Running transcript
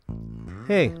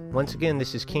Hey, once again,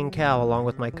 this is King Cal along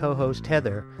with my co-host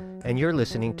Heather, and you're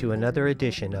listening to another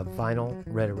edition of Vinyl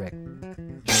Rhetoric.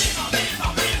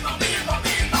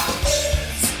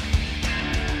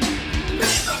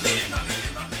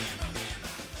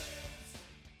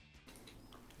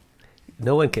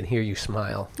 No one can hear you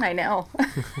smile. I know.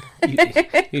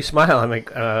 You smile, I'm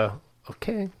like,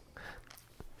 okay.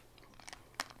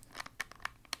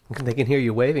 They can hear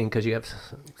you waving because you have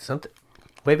something.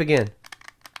 Wave again.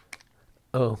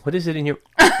 Oh, what is it in your...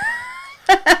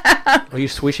 Are you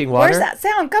swishing water? Where's that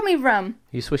sound coming from?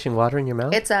 Are you swishing water in your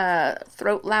mouth? It's a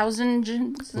throat lozenge.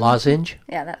 Lozenge?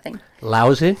 Yeah, that thing.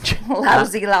 Lozenge?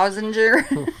 Lousy lozenger.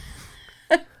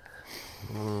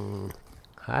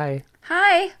 Hi.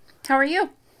 Hi. How are you?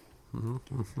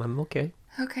 I'm okay.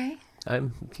 Okay.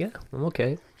 I'm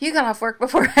okay. You got off work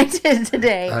before I did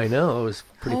today. I know, it was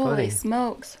pretty Holy funny.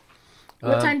 smokes.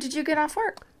 What time did you get off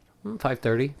work?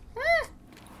 5:30.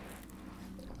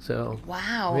 So,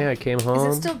 Wow. yeah, I came home.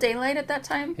 Is it still daylight at that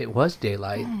time? It was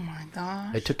daylight. Oh my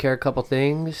gosh. I took care of a couple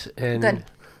things and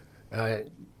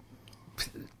Good.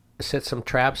 set some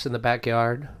traps in the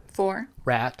backyard. 4.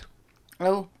 Rat.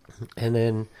 Oh.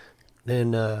 And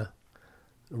then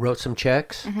wrote some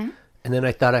checks. Mm-hmm. And then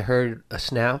I thought I heard a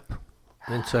snap.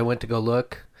 And so I went to go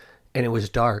look. And it was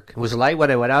dark. It was light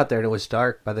when I went out there, and it was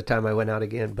dark by the time I went out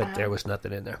again. But there was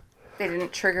nothing in there. They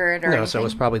didn't trigger it or No, anything? so it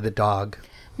was probably the dog.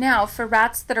 Now, for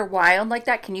rats that are wild like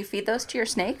that, can you feed those to your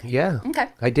snake? Yeah. Okay.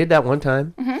 I did that one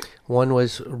time. Mm-hmm. One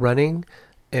was running,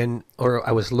 or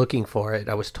I was looking for it.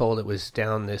 I was told it was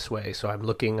down this way. So I'm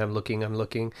looking. And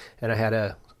I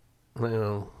had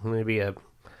maybe a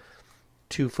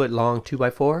 2-foot long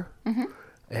 2x4. Mm-hmm.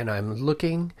 And I'm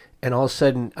looking, and all of a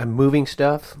sudden I'm moving,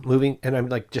 and I'm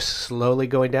like just slowly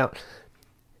going down.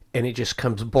 And it just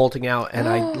comes bolting out, and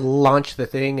I launch the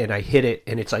thing, and I hit it,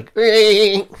 and it's like,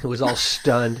 it was all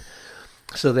stunned.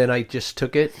 So then I just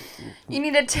took it. You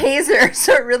need a taser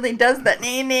so it really does that.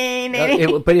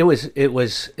 But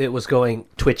it was going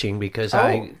twitching because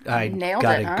I nailed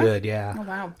got it, it huh? good, yeah. Oh,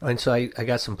 wow. And so I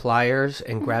got some pliers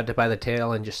and grabbed it by the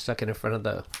tail and just stuck it in front of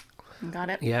the, Got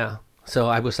it? yeah. So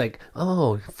I was like,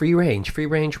 oh, free range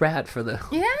rat for the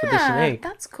snake.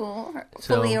 That's cool.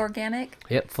 So- Fully organic.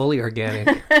 Yep, fully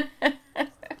organic.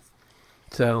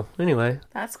 So anyway,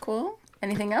 That's cool.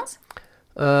 Anything else?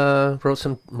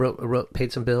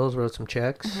 paid some bills, wrote some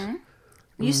checks. Mm-hmm.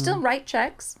 You still write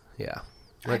checks? Yeah,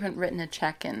 I haven't written a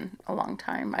check in a long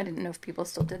time. I didn't know if people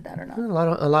still did that or not.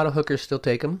 a lot of hookers still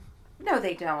take them. No,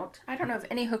 they don't. I don't know of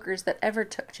any hookers that ever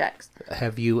took checks.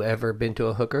 Have you ever been to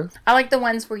a hooker? I like the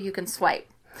ones where you can swipe.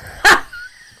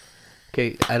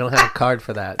 Okay, I don't have a card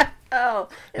for that. Oh,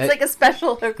 it's like a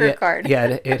special hooker card.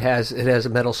 Yeah, it has a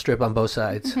metal strip on both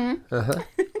sides. Mm-hmm.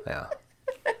 Yeah.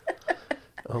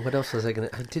 Oh, what else was I gonna?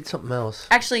 I did something else.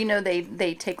 Actually, you know,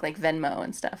 they take like Venmo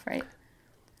and stuff, right?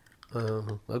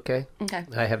 Okay. Okay.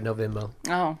 I have no Venmo.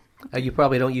 Oh. You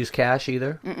probably don't use cash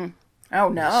either. Mm-mm. Oh,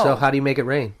 no. So how do you make it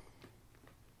rain?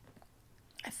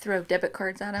 I throw debit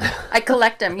cards at them. I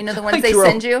collect them. You know, the ones they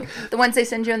send you? The ones they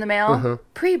send you in the mail?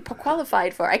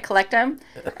 Pre-qualified for. I collect them,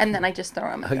 and then I just throw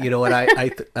them. You know what?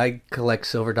 I collect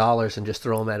silver dollars and just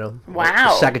throw them at them.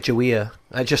 Wow. Sacagawea.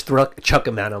 I just chuck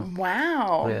them at them.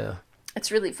 Wow. Yeah.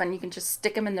 It's really fun. You can just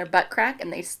stick them in their butt crack,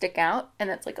 and they stick out, and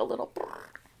it's like a little...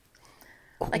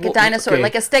 Like a dinosaur, okay.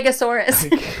 like a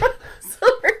stegosaurus.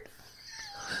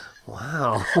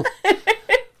 Wow.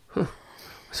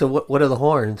 So what are the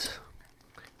horns?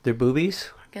 They're boobies?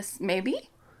 I guess maybe.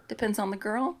 Depends on the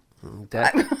girl.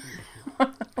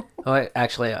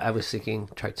 I was thinking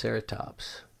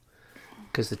Triceratops.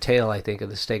 Because the tail, I think, of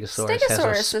the Stegosaurus has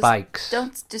those spikes. I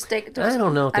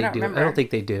don't know if they do. Remember. I don't think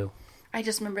they do. I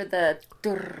just remember the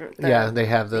they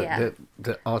have the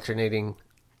alternating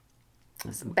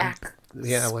back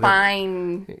whatever.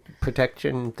 spine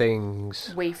Protection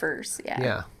things. wafers. Yeah.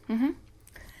 Yeah. Mm-hmm.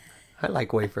 I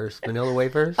like wafers. Vanilla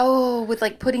wafers. Oh, with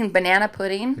like banana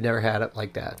pudding. I've never had it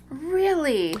like that.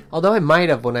 Really? Although I might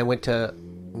have when I went to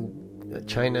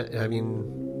China. I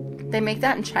mean, they make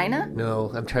that in China?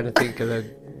 No, I'm trying to think of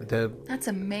the. That's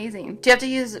amazing. Do you have to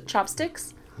use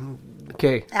chopsticks?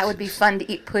 Okay. That would be fun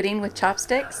to eat pudding with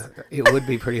chopsticks. It would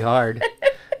be pretty hard.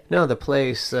 No, the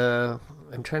place.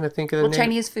 I'm trying to think of the name.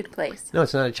 Chinese food place. No,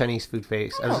 it's not a Chinese food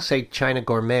place. I was going to say China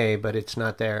Gourmet, but it's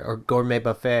not there. Or Gourmet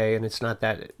Buffet, and it's not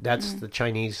that. That's the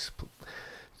Chinese.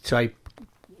 So I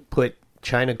put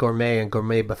China Gourmet and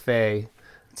Gourmet Buffet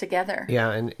together.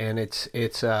 Yeah, and it's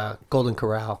Golden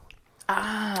Corral.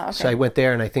 Ah, okay. So I went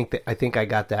there, and I think I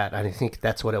got that. I think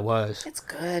that's what it was. It's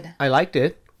good. I liked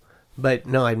it, but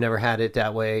no, I've never had it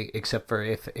that way, except for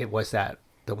if it was that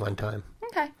the one time.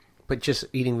 Okay. But just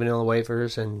eating vanilla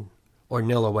wafers and or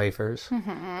Nilla wafers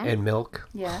and milk.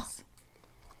 Yes.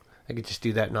 I could just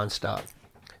do that nonstop.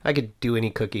 I could do any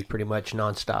cookie pretty much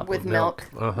nonstop With milk.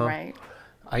 Uh-huh. Right.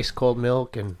 Ice cold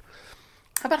milk and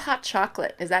How about hot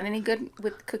chocolate? Is that any good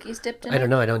with cookies dipped in it? I don't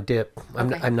know. I don't dip.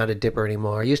 Okay. I'm not a dipper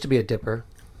anymore. I used to be a dipper.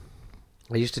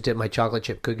 I used to dip my chocolate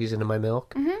chip cookies into my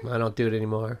milk. I don't do it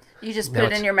anymore. You just Now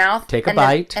put it in your mouth. Take a and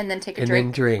bite. Then, and then take a and drink.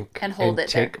 then drink. And hold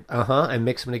it there. And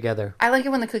mix them together. I like it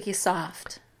when the cookie's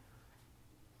soft.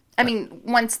 I mean,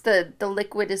 once the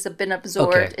liquid has been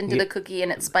absorbed into the cookie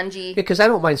and it's spongy. Because I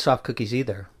don't mind soft cookies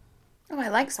either. Oh, I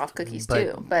like soft cookies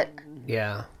too, but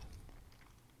Yeah.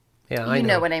 Yeah, I You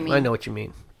know what I mean. I know what you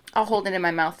mean. I'll hold it in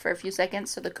my mouth for a few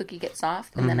seconds so the cookie gets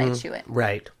soft, and then I chew it.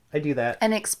 Right. I do that.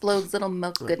 And it explodes little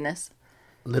milk goodness.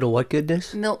 Little what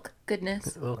goodness? Milk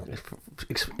goodness. Oh,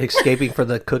 escaping for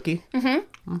the cookie?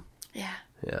 Yeah.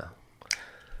 Yeah.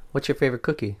 What's your favorite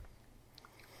cookie?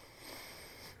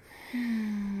 I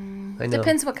know.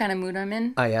 Depends what kind of mood I'm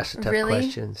in. I asked the tough Really?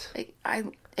 questions. I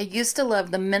used to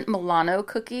love the Mint Milano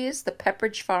cookies, the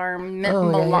Pepperidge Farm Mint Oh,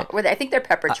 yeah, Milano. yeah. I think they're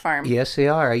Pepperidge Farm. Yes, they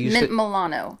are. Mint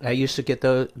Milano. I used to get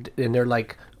those, and they're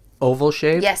like oval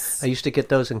shaped. Yes. I used to get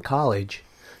those in college.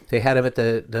 They had them at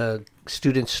the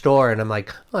student store, and I'm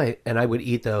like, and I would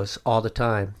eat those all the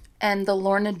time. And the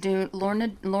Lorna Dunes.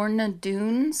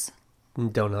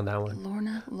 Don't know that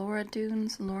one. Laura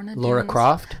Dunes. Laura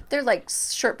Croft. They're like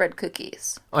shortbread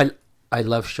cookies. I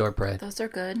love shortbread. Those are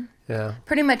good. Yeah.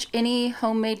 Pretty much any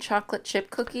homemade chocolate chip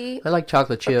cookie I like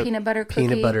chocolate chip. peanut butter cookie.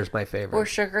 Peanut butter's my favorite. or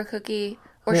sugar cookie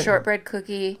or shortbread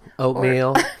cookie.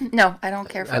 Oatmeal. No, I don't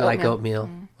care for I oatmeal. like oatmeal.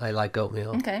 I like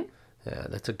oatmeal. Okay. Yeah,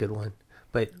 that's a good one.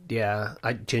 But yeah,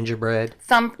 gingerbread.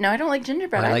 No, I don't like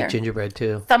gingerbread I either. like gingerbread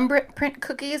too. Thumbprint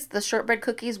cookies, the shortbread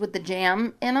cookies with the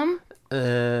jam in them.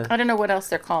 I don't know what else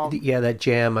they're called. Yeah, that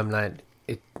jam. I'm not.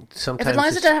 Sometimes As long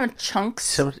as it doesn't have chunks,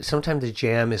 sometimes the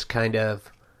jam is kind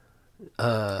of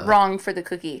wrong for the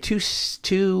cookie. too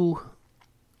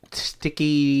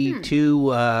sticky,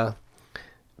 too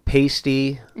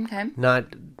pasty. Okay. Not.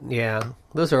 Yeah,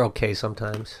 those are okay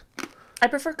sometimes. I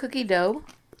prefer cookie dough.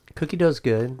 Cookie dough's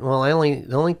good. Well,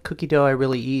 the only cookie dough I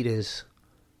really eat is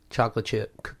chocolate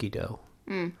chip cookie dough.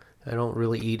 I don't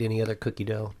really eat any other cookie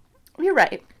dough. You're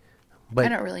right. But I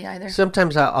don't really either.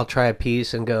 sometimes I'll try a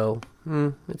piece and go,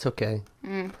 it's okay.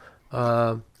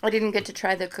 I didn't get to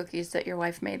try the cookies that your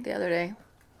wife made the other day.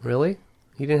 Really?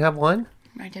 You didn't have one?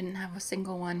 I didn't have a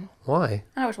single one. Why?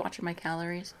 I was watching my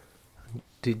calories.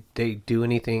 Did they do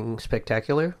anything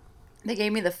spectacular? They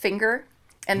gave me the finger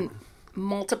and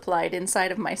multiplied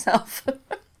inside of myself.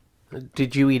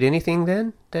 Did you eat anything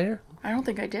then there? I don't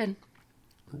think I did.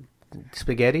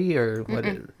 Spaghetti or what?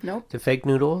 Nope. The fake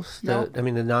noodles? Nope. I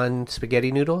mean the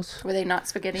non-spaghetti noodles? Were they not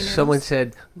spaghetti noodles? Someone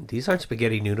said, these aren't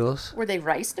spaghetti noodles. Were they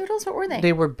rice noodles? What were they?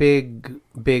 They were big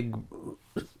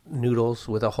noodles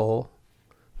with a hole.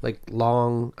 Like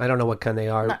long, I don't know what kind they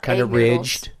are. Not Kind of egg noodles.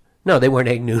 ridged. No, they weren't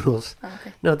egg noodles. Oh,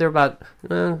 okay. No, they're about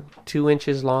 2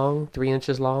 inches long, 3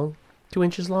 inches long, 2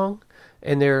 inches long,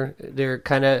 and they're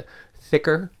kind of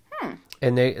thicker,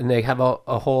 and they have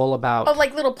a hole about. Oh,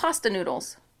 like little pasta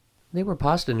noodles. They were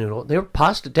pasta noodle. They were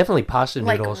definitely pasta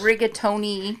Like noodles.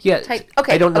 rigatoni Yeah. type.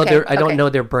 Okay. I don't know okay, I don't okay. know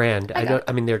their brand. I got it.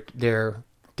 I mean their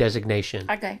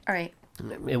designation. Okay, all right.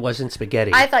 It wasn't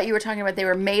spaghetti. I thought you were talking about they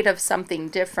were made of something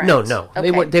different. No.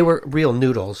 Okay. They were real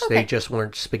noodles. They Okay. just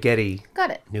weren't spaghetti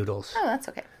Got it. noodles. Oh, that's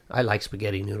okay. I like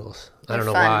spaghetti noodles. I don't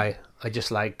know fun. why. I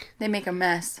just like. They make a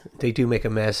mess. They do make a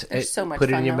mess. They're so much Put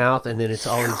it fun, in your though. mouth, and then it's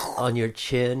always on your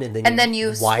chin, and then And then you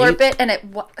wipe. slurp it, and it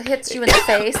hits you in the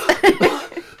face.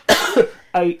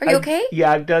 Are you okay?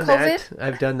 Yeah, I've done that. COVID?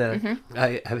 I've done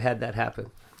that. I've had that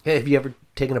happen. Hey, have you ever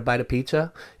taken a bite of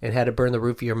pizza and had it burn the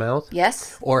roof of your mouth?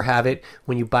 Yes. Or have it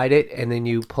when you bite it and then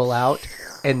you pull out,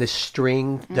 and the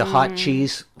string, the hot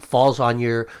cheese falls on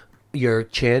your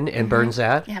chin and burns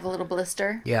that? You have a little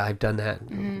blister. Yeah, I've done that.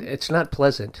 It's not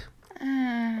pleasant.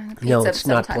 Pizza No, it's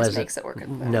not sometimes pleasant. makes it work.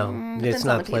 No, Depends it's on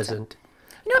not the pizza. pleasant.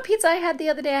 You know what pizza I had the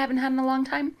other day I haven't had in a long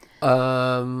time?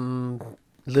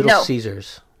 Little No.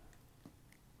 Caesars.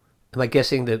 Am I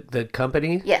guessing the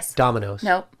company? Yes. Domino's.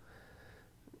 No.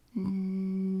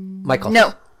 Michael's.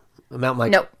 No. Mount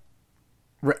Michael.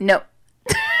 Nope. Nope.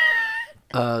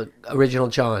 Original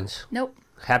John's. Nope.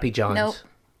 Happy John's. Nope.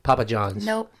 Papa John's.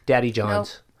 Nope. Daddy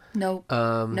John's. Nope.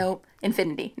 Nope.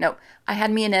 Infinity. Nope. I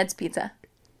had me and Ed's pizza.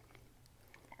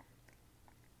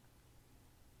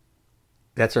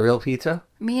 That's a real pizza?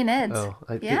 Me and Ed's. Oh,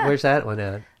 yeah. Where's that one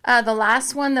at? The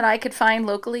last one that I could find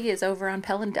locally is over on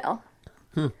Pellendale.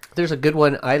 There's a good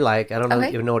one I like. I don't Okay.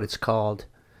 even know what it's called,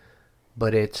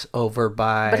 but it's over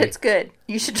by. But it's good.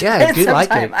 You should Yeah, try I it do sometime.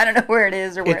 like it. I don't know where it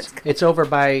is or where it's. It's over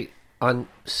by on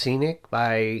Scenic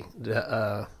by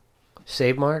the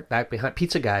Save Mart, back behind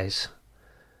Pizza Guys.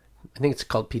 I think it's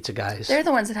called Pizza Guys. They're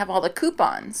the ones that have all the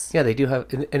coupons. Yeah, they do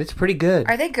have, and it's pretty good.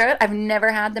 Are they good? I've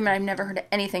never had them, and I've never heard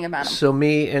anything about them. So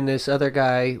me and this other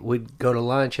guy would go to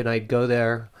lunch, and I'd go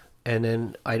there, and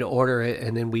then I'd order it,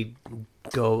 and then we'd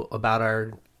go about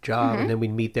our job, and then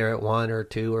we'd meet there at 1 or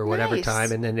 2 or whatever Nice.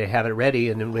 time, and then they have it ready,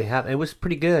 and then it was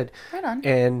pretty good. Right on.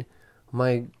 And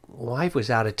my wife was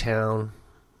out of town.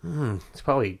 It's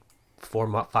probably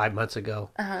 5 months ago,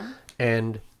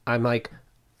 and I'm like,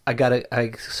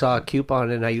 I saw a coupon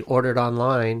and I ordered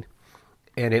online,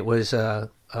 and it was I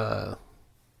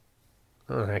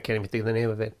can't even think of the name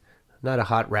of it. Not a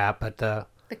hot wrap, but The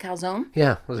calzone?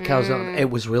 yeah, it was a calzone. It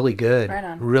was really good. Right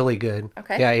on. Really good.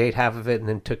 Okay. Yeah, I ate half of it and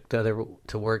then took the other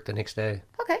to work the next day.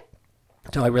 Okay.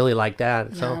 So I really like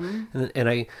that. So Yum. and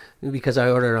I, because I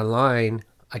ordered online,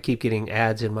 I keep getting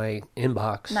ads in my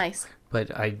inbox. Nice.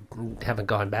 But I haven't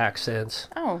gone back since.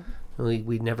 Oh,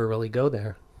 We never really go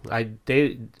there. I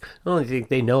don't think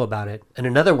they know about it. And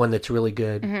another one that's really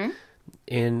good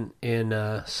in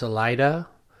Salida,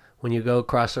 when you go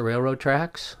across the railroad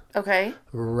tracks, okay.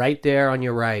 right there on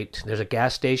your right, there's a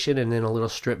gas station and then a little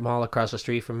strip mall across the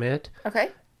street from it. Okay.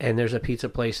 And there's a pizza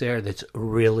place there that's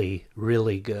really,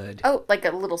 really good. Oh, like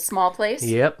a little small place?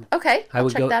 Yep. Okay. I'll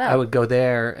check that out. I would go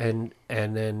there and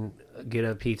then get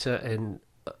a pizza and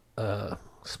a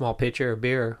small pitcher of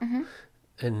beer,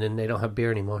 and then they don't have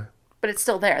beer anymore. But it's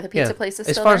still there. The pizza place is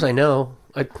as still far there? as I know.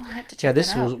 I have to check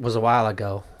This that out. was a while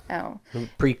ago. Oh.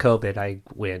 Pre-COVID, I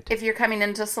went. If you're coming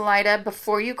into Salida,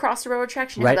 before you cross the railroad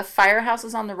tracks, you know Right. the firehouse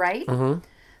is on the right? Mm-hmm.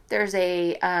 There's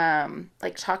a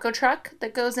like taco truck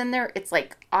that goes in there. It's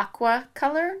like aqua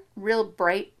color, real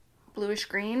bright bluish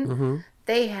green. Mm-hmm.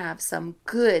 They have some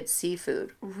good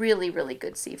seafood. Really, really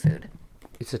good seafood.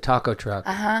 It's a taco truck.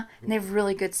 Uh-huh. And they have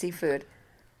really good seafood.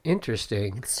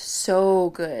 Interesting. So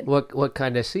good. What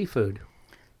kind of seafood?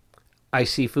 I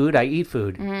see food, I eat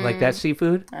food. Like that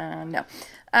seafood? No.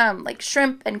 Like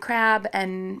shrimp and crab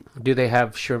and Do they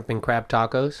have shrimp and crab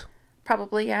tacos?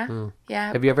 probably, yeah.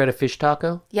 Yeah. Have you ever had a fish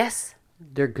taco? Yes.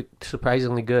 They're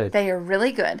surprisingly good. They are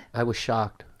really good. I was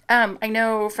shocked. I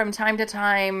know from time to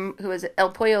time, who was it? El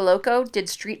Pollo Loco did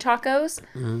street tacos,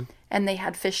 and they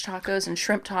had fish tacos and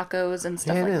shrimp tacos and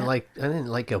stuff Yeah, like that. I didn't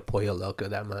like El Pollo Loco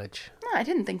that much. No, I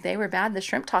didn't think they were bad. The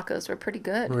shrimp tacos were pretty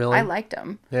good. Really? I liked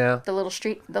them. Yeah, The little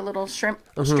shrimp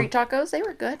street tacos, they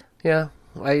were good. yeah.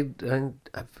 I've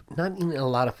not eaten a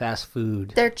lot of fast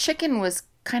food. Their chicken was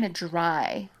kind of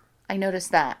dry. I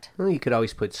noticed that. Well, you could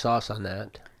always put sauce on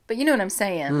that. But you know what I'm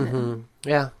saying.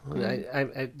 Yeah,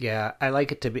 I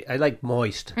like it to be. I like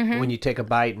moist when you take a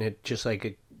bite and it just like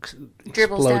it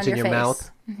Dribbles explodes down in your your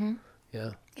mouth. face. Yeah.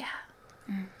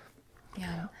 Yeah.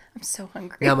 Yeah. I'm so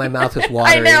hungry. Now my mouth is I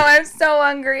watering. know. I'm so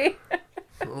hungry.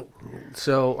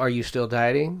 So, are you still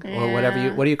dieting or whatever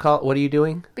Yeah. What do you call? What are you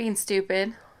doing? Being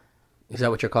stupid. Is that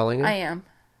what you're calling it? I am.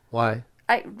 Why?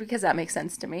 Because that makes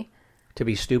sense to me. To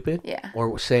be stupid? Yeah.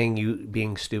 Or saying you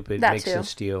being stupid That makes too.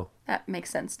 sense to you? That makes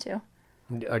sense too.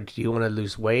 Or do you want to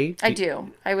lose weight? I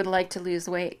do. I would like to lose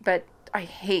weight, but I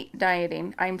hate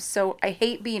dieting. I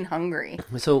hate being hungry.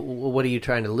 So, what are you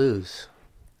trying to lose?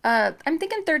 I'm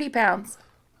thinking 30 pounds.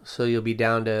 So you'll be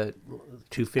down to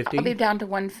 250? I'll be down to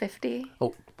 150.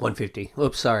 Oh, 150.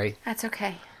 Oops, sorry. That's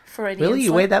okay. For Really?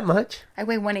 You weigh that much? I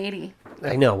weigh 180.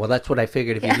 I know. Well, that's what I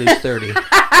figured if you lose 30.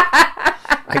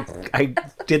 I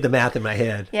did the math in my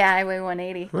head. Yeah, I weigh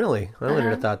 180. Really? I wouldn't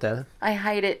have thought that. I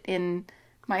hide it in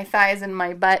my thighs and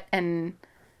my butt, and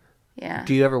yeah.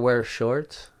 Do you ever wear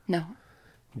shorts? No.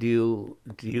 Do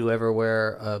you ever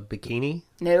wear a bikini?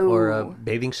 No. Or a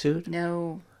bathing suit?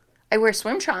 No. I wear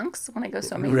swim trunks when I go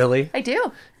swimming. Really? I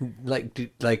do. Like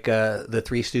the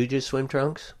Three Stooges swim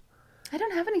trunks? I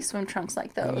don't have any swim trunks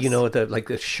like those. You know,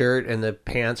 the shirt and the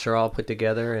pants are all put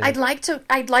together. And I'd like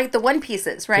the one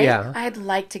pieces, right? Yeah. I'd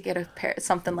like to get a pair,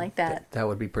 something like that. that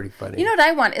would be pretty funny. You know what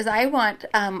I want is I want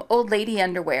old lady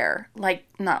underwear. Like,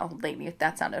 not old lady,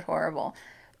 that sounded horrible.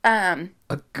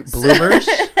 Bloomers?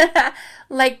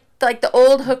 Like the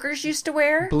old hookers used to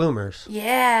wear. Bloomers.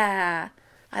 Yeah.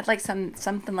 I'd like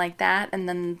something like that, and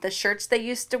then the shirts they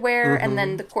used to wear, and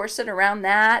then the corset around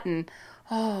that, and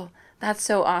oh, that's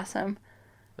so awesome.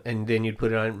 And then you'd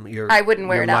put it on your I wouldn't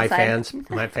wear your it my outside.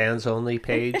 my fans only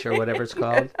page or whatever it's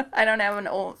called. I don't have an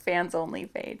old fans only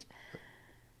page.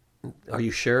 Are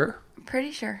you sure? I'm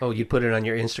pretty sure. Oh, you put it on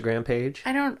your Instagram page?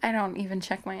 I don't even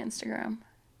check my Instagram.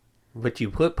 But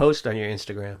you post on your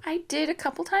Instagram. I did a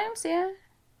couple times, yeah.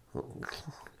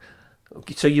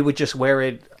 So you would just wear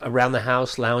it around the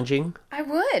house lounging? I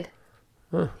would.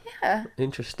 Huh. Yeah.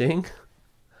 Interesting.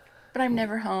 but I'm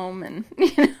never home, and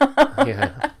you know,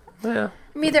 Yeah. Well,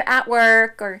 I'm either at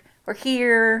work or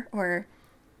here or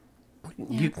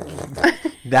you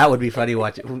that would be funny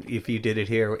watching if you did it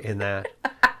here in that.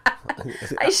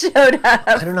 I showed up.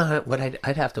 I don't know what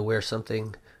I'd have to wear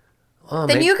something. Oh,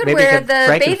 Then you could maybe wear the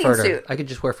the bathing Frankenfurter. suit. I could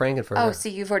just wear Frankenfurter. Oh, see,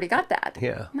 you've already got that.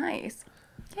 Yeah. Nice.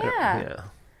 Yeah. Yeah,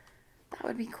 that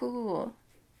would be cool.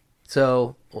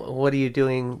 So, what are you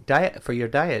doing for your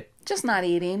diet? Just not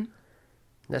eating.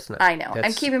 That's not. I know. I'm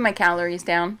that's- keeping my calories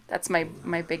down. That's my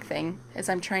big thing. Is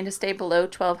I'm trying to stay below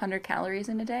 1,200 calories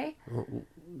in a day.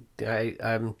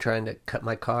 I'm trying to cut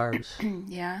my carbs.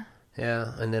 Yeah.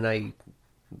 Yeah, and then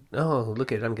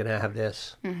look at it, I'm gonna have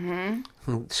this.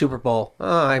 Mm-hmm. Super Bowl.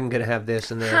 Oh, I'm gonna have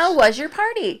this and this. How was your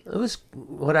party? It was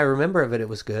what I remember of it. It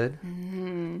was good.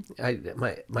 Mm-hmm.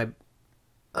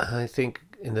 I think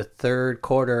in the third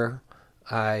quarter,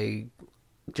 I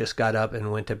just got up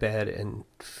and went to bed and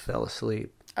fell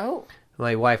asleep. Oh.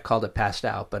 My wife called it passed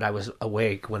out, but I was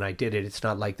awake when I did it. It's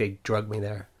not like they drugged me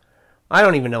there. I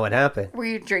don't even know what happened. Were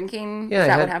you drinking? Yeah, Is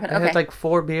that what happened? I had like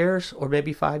 4 beers or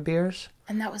maybe 5 beers.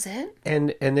 And that was it?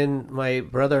 And then my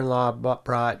brother-in-law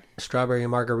brought strawberry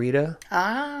margarita.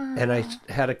 Ah. And I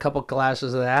had a couple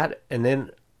glasses of that. And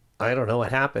then I don't know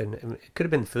what happened. It could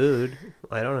have been food.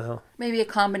 I don't know. Maybe a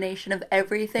combination of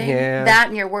everything. Yeah. That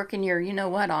and you're working your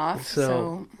you-know-what off.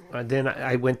 So then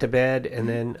I went to bed. And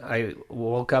then I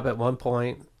woke up at one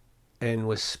point and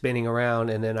was spinning around.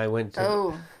 And then I went to...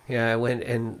 Oh. Yeah, I went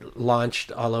and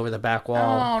launched all over the back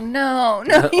wall. Oh, no.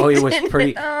 No, Oh, you it was didn't.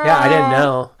 pretty. Oh. Yeah, I didn't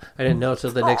know. I didn't know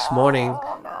until the next morning.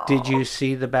 No. Did you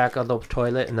see the back of the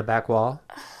toilet and the back wall?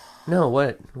 No,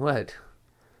 what?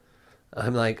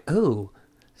 I'm like, ooh.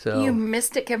 So You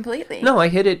missed it completely. no, I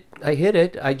hit it. I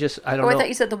don't know. I thought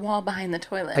you said the wall behind the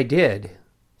toilet. I did.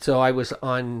 So I was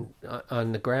on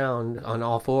the ground on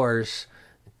all fours,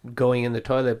 going in the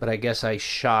toilet, but I guess I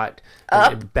shot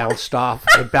and it bounced off.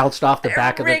 It bounced off the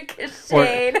back of the.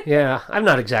 Ricocheted. Yeah, I'm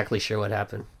not exactly sure what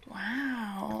happened.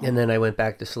 Wow. And then I went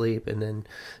back to sleep, and then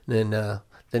the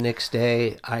next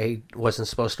day I wasn't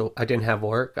supposed to. I didn't have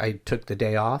work. I took the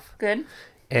day off, Good.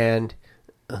 and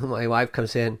my wife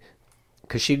comes in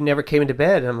because she never came into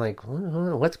bed. And I'm like,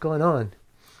 what's going on?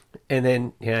 And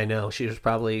then I know she was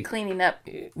probably Cleaning up.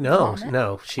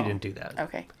 no, she didn't do that.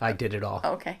 Okay. I did it all.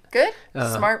 Okay. Good.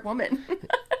 Smart woman.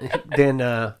 Then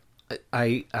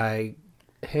I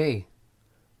hey,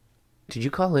 did you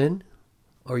call in,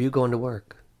 or are you going to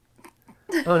work?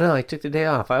 Oh no, I took the day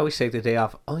off. I always take the day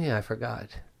off. Oh yeah, I forgot.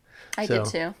 I did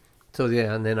too. So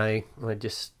yeah, and then I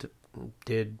just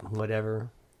did whatever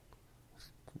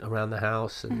around the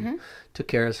house and took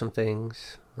care of some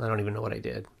things. I don't even know what I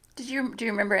did. Do you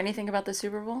remember anything about the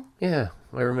Super Bowl? Yeah,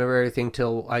 I remember everything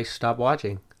till I stopped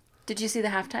watching. Did you see the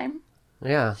halftime?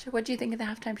 Yeah. What did you think of the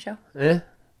halftime show?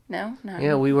 No?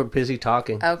 Yeah, we were busy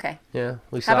talking. Okay. Yeah.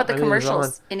 How about the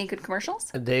commercials? Any good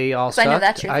commercials? They all sucked, I know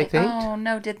that's your thing. I think. Oh,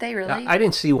 no, did they really? I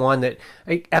didn't see one that...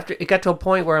 after it got to a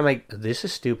point where I'm like, this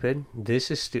is stupid. This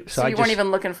is stupid. So you weren't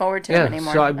even looking forward to it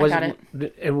anymore. So I got it.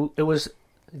 It was...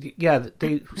 Yeah,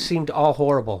 they seemed all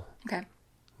horrible. Okay.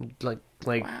 Like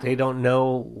Wow. they don't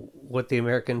know what the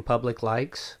American public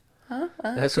likes.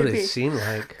 That's what it seemed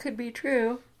like. Could be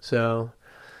true. So,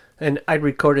 and I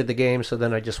recorded the game, so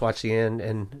then I just watched the end,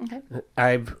 and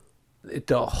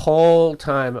the whole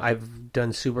time I've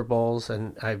done Super Bowls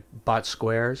and I've bought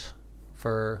squares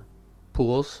for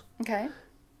pools. Okay.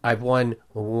 I've won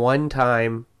one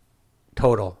time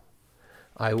total.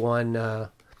 I won.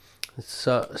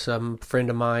 Some friend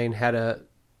of mine had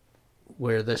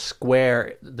where the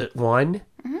square that won,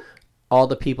 all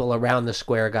the people around the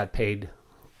square got paid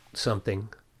something.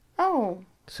 Oh.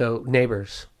 So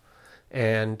neighbors.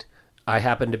 And I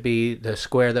happened to be the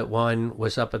square that won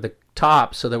was up at the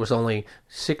top, so there was only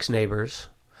 6 neighbors.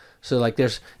 So like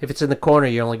if it's in the corner,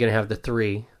 you're only going to have the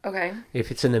 3. Okay.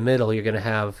 If it's in the middle, you're going to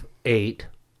have 8.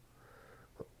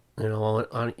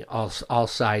 On all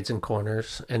sides and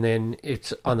corners, and then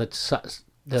it's on the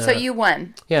so you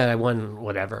won. Yeah, I won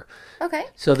whatever. Okay.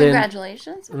 So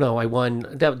congratulations. No, I won.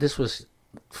 This was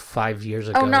 5 years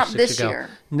ago. Oh, not 6 this ago. year.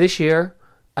 This year,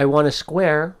 I won a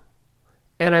square,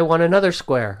 and I won another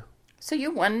square. So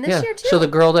you won this year too. So the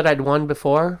girl that I'd won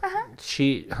before, Uh-huh.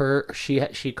 she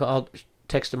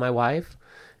texted my wife,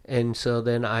 and so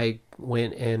then I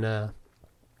went and I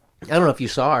don't know if you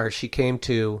saw her. She came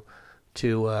to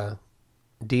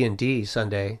D&D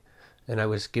Sunday, and I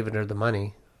was giving her the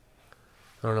money.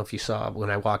 I don't know if you saw when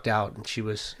I walked out, and she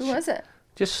was... Who was it?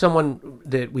 Just someone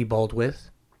that we bowled with.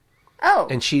 Oh.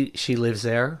 And she lives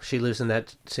there. She lives in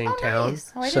that same town.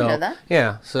 Nice. Oh, I didn't know that.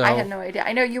 Yeah, so... I had no idea.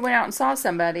 I know you went out and saw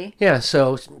somebody. Yeah,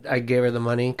 so I gave her the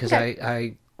money because Okay.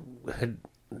 I had,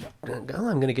 oh,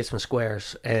 I'm going to get some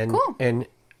squares. And, Cool. and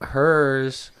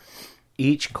hers,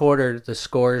 each quarter, the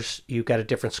scores, you got a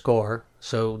different score.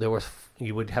 So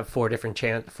you would have four different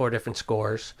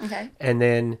scores. Okay. And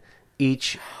then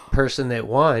each person that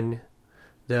won,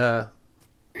 the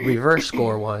reverse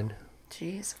score won.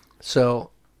 Jeez.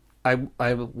 So I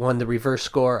won the reverse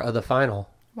score of the final.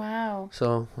 Wow.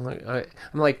 So I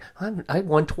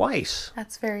won twice.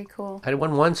 That's very cool. I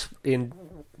won once in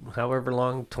however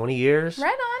long, 20 years. Right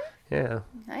on. Yeah.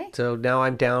 Nice. So now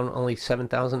I'm down only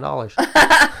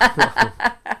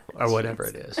 $7,000 or whatever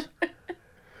it is.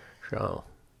 So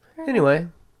anyway,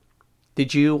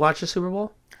 did you watch the Super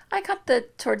Bowl? I got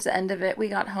towards the end of it. We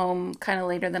got home kind of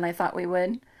later than I thought we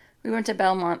would. We went to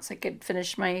Belmont so I could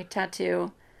finish my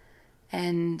tattoo.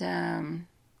 And,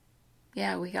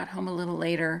 yeah, we got home a little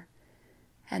later.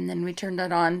 And then we turned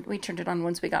it on. We turned it on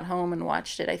once we got home and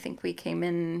watched it. I think we came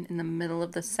in the middle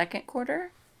of the second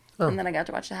quarter. Oh. And then I got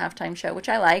to watch the halftime show, which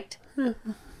I liked.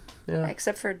 Yeah.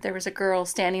 Except for there was a girl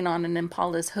standing on an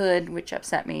Impala's hood, which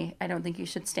upset me. I don't think you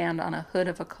should stand on a hood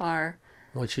of a car.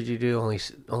 What should you do?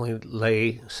 Only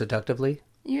lay seductively?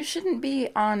 You shouldn't be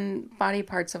on body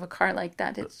parts of a car like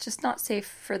that. It's just not safe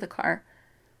for the car.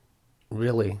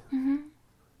 Really? Mm-hmm.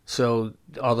 So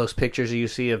all those pictures you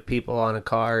see of people on a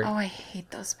car. Oh, I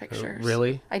hate those pictures.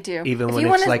 Really? I do. Even if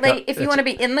when it's like if you want to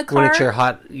be in the car, when it's your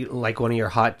like one of your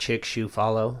hot chicks you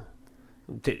follow,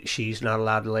 she's not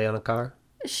allowed to lay on a car.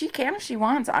 She can if she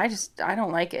wants. I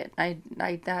don't like it. I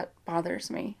that bothers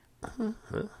me. Uh-huh.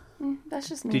 That's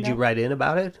just me. Did you write in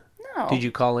about it? No. Did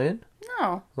you call in?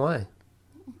 No. Why?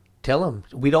 Tell them.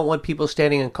 We don't want people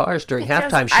standing in cars during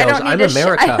halftime shows. I'm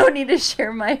America. I don't need to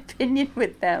share my opinion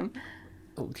with them.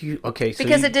 Okay. So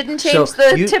because it didn't change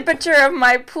the temperature of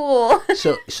my pool.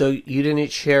 so you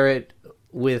didn't share it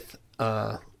with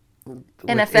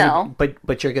NFL.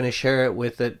 But you're going to share it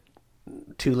with the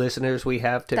 2 listeners we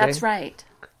have today? That's right.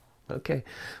 Okay.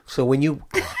 So when you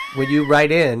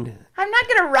write in, I'm not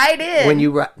going to write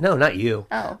in. No, not you.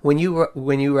 Oh. When you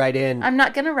write in, I'm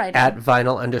not going to write at in.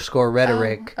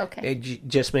 @vinyl_rhetoric. Oh, okay.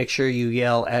 Just make sure you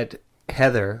yell at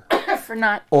Heather. For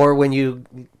not. Or when you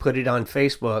put it on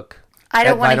Facebook. I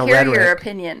don't want to hear your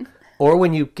opinion. Or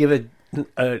when you give a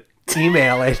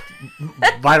email at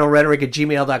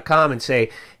vinylrhetoric@gmail.com and say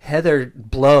Heather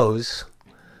blows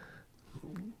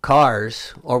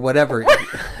cars or whatever.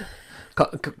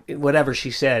 Whatever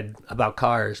she said about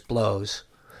cars blows.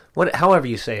 However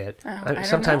you say it.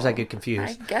 Sometimes I get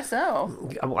confused. I guess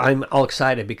so. I'm all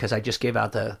excited because I just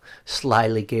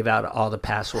slyly gave out all the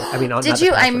passwords. Did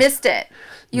you? I missed it.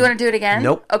 You want to do it again?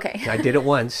 Nope. Okay. I did it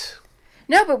once.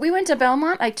 No, but we went to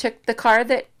Belmont. I took the car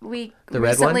that we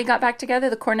recently got back together,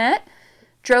 the Corvette,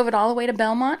 drove it all the way to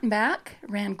Belmont and back. It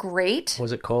ran great.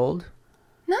 Was it cold?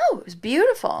 No, it was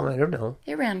beautiful. I don't know.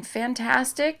 It ran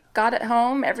fantastic. Got it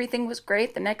home. Everything was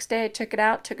great. The next day I took it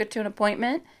out, took it to an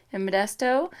appointment in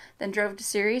Modesto, then drove to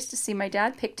Ceres to see my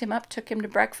dad, picked him up, took him to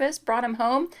breakfast, brought him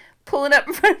home, pulling up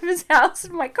in front of his house,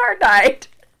 and my car died.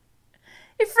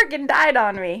 It freaking died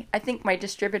on me. I think my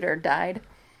distributor died.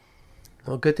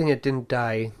 Well, good thing it didn't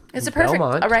die. It's a perfect,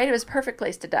 right? It was a perfect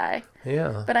place to die.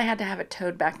 Yeah. But I had to have it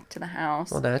towed back to the house.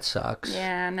 Well, that sucks.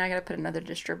 Yeah, now I got to put another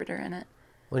distributor in it.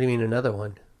 What do you mean another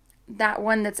one? That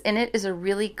one that's in it is a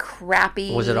really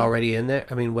crappy. Was it already in there?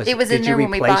 It was in there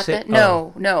when we bought it.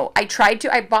 No. I tried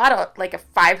to. I bought a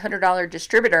 $500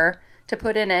 distributor to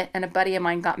put in it, and a buddy of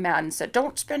mine got mad and said,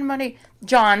 "Don't spend money."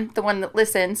 John, the one that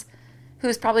listens,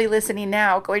 who's probably listening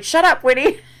now, going, "Shut up,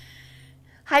 Whitney."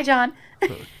 Hi, John.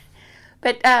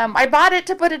 But I bought it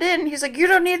to put it in. He's like, "You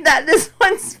don't need that. This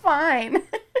one's fine."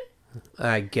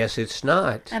 I guess it's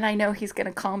not. And I know he's going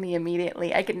to call me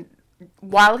immediately.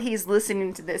 While he's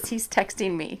listening to this, he's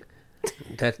texting me.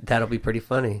 That'll be pretty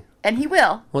funny. And he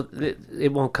will. Well,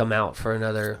 it won't come out for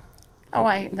another.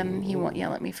 Then he won't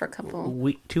yell at me for a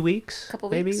couple. 2 weeks. Couple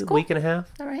maybe weeks. A week and a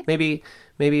half. All right. Maybe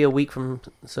a week from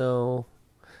so.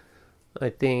 I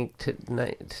think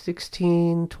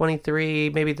 16, 23,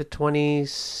 maybe the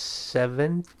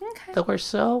 27th or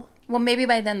so. Well, maybe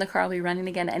by then the car will be running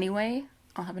again anyway.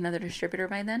 I'll have another distributor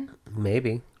by then.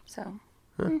 Maybe. So,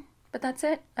 but that's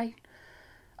it. I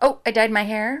dyed my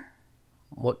hair.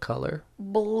 What color?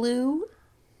 Blue.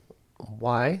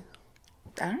 Why?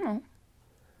 I don't know.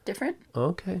 Different.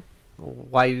 Okay.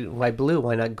 Why blue?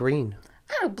 Why not green?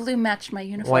 I don't know. Blue matched my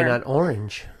uniform. Why not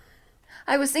orange?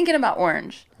 I was thinking about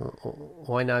orange.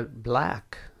 Why not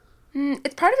black?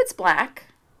 It's part of it's black.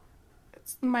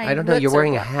 It's I don't know. You're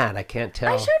wearing a hat. I can't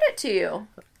tell. I showed it to you.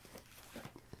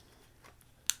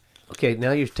 Okay,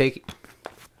 now you're taking.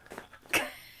 I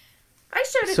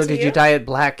showed it to you. So did you dye it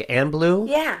black and blue?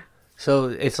 Yeah. So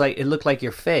it's like it looked like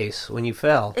your face when you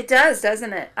fell. It does,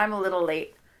 doesn't it? I'm a little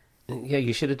late. Yeah,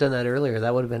 you should have done that earlier.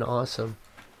 That would have been awesome.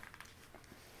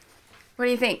 What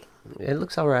do you think? It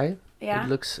looks all right. Yeah?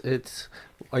 It's.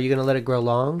 Are you going to let it grow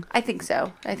long? I think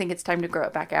so. I think it's time to grow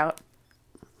it back out.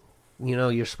 You know,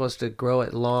 you're supposed to grow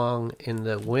it long in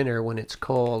the winter when it's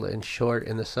cold and short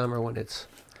in the summer when it's.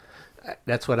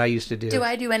 That's what I used to do. Do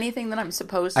I do anything that I'm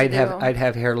supposed to do? I'd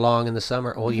have hair long in the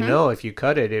summer. Well, you know, if you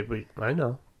cut it, it would. I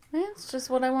know. Yeah, it's just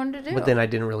what I wanted to do. But then I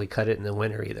didn't really cut it in the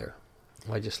winter either.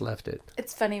 I just left it.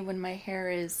 It's funny when my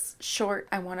hair is short,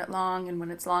 I want it long, and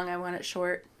when it's long, I want it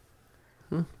short.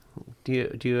 Do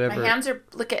you ever? My hands are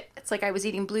it's like I was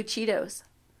eating blue Cheetos.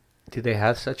 Do they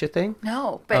have such a thing?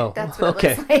 No, but that's what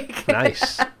okay. it looks like.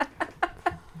 Nice.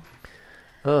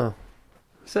 Oh,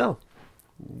 so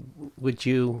would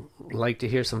you like to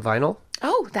hear some vinyl?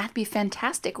 Oh, that'd be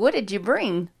fantastic. What did you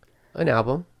bring? An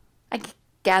album. I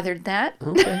gathered that.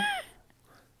 Okay.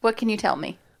 What can you tell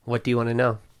me? What do you want to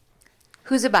know?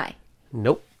 Who's it by?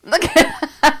 Nope. Okay.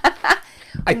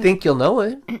 I think you'll know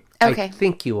it. Okay. I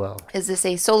think you will. Is this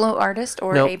a solo artist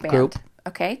or Nope, a band? group.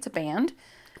 Okay, it's a band.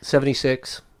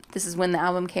 76. This is when the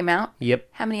album came out. Yep.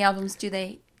 How many albums do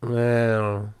they?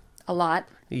 Well, A lot.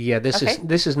 yeah. This Okay.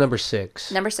 is number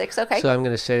 6. Number 6. Okay. So I'm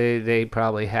going to say they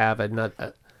probably have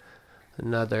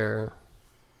another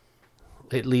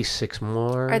at least 6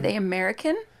 more. Are they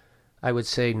American? I would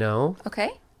say no. Okay.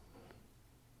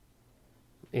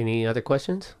 Any other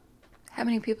questions? How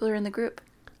many people are in the group?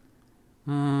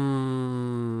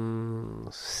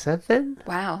 7,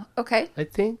 Wow. Okay. I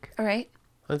think. All right.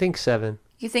 I think 7.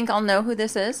 You think I'll know who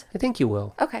this is? I think you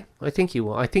will. Okay. I think you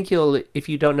will. I think you'll. If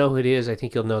you don't know who it is, I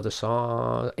think you'll know the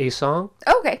song, a song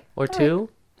Okay. or All right. 2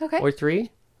 Okay. or 3,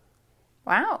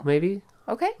 Wow. maybe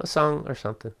Okay. a song or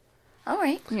something. All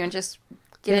right. You want to just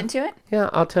get into it? Yeah,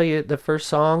 I'll tell you. The first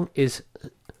song is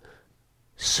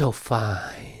 "So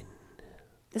Fine."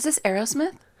 Is this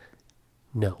Aerosmith?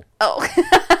 No, Oh.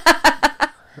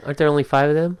 aren't there only 5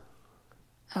 of them?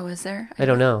 Oh, is there? I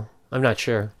don't know. I'm not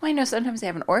sure. Well, I know sometimes they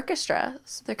have an orchestra,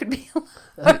 so there could be a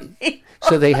lot of people.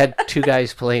 So they had 2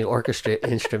 guys playing orchestra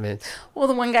instruments. Well,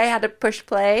 the one guy had to push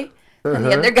play, and Uh-huh.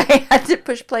 the other guy had to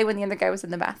push play when the other guy was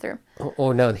in the bathroom.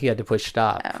 Oh no, he had to push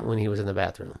stop Oh. when he was in the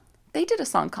bathroom. They did a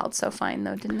song called So Fine,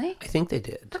 though, didn't they? I think they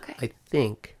did. Okay. I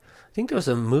think there was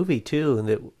a movie too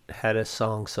that had a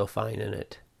song "So Fine" in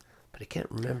it, but I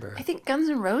can't remember. I think Guns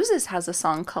N' Roses has a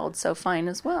song called So Fine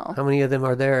as well. How many of them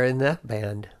are there in that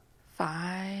band?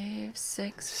 5,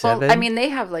 6, 7? Well, I mean, they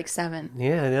have like 7.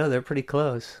 Yeah, I know they're pretty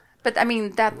close. But I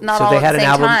mean, that not So all they at had the an same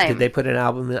album. time. Did they put an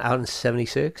album out in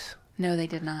 '76? No, they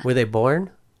did not. Were they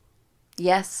born?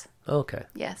 Yes. Okay,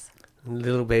 Yes.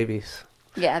 little babies.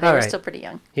 Yeah, they All were right. still pretty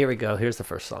young. Here we go. Here's the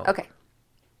first song. Okay.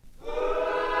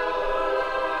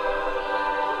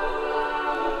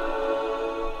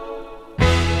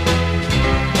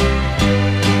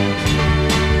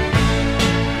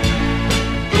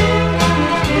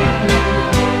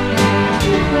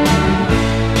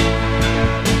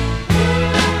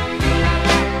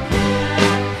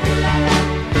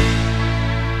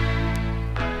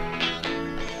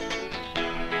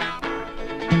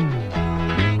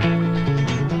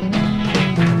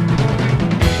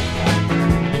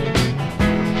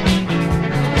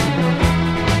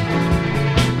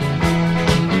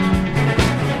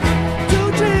 Two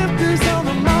drifters on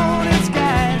the morning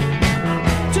sky.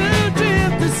 Two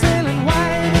drifters sailing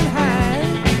wide and high.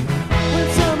 When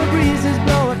summer breezes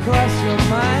blow across your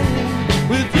mind.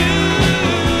 With you,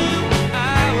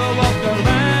 I will walk the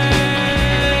line.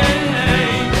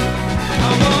 I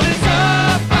want it so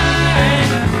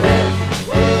fine.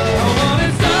 I want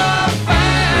it so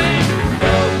fine.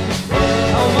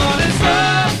 I want it so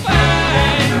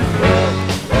fine.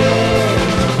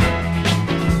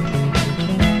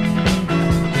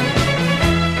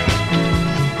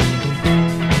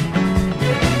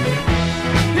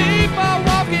 People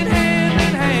walking hand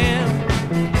in hand,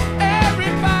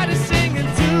 everybody singing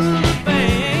to the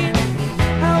band.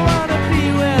 I wanna be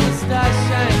where the stars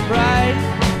shine bright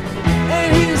and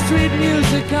hear sweet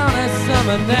music on a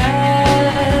summer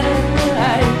night.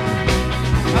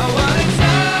 I want it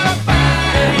so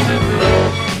fine.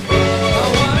 I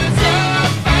want it so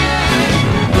fine.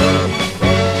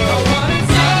 I want it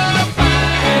so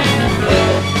fine.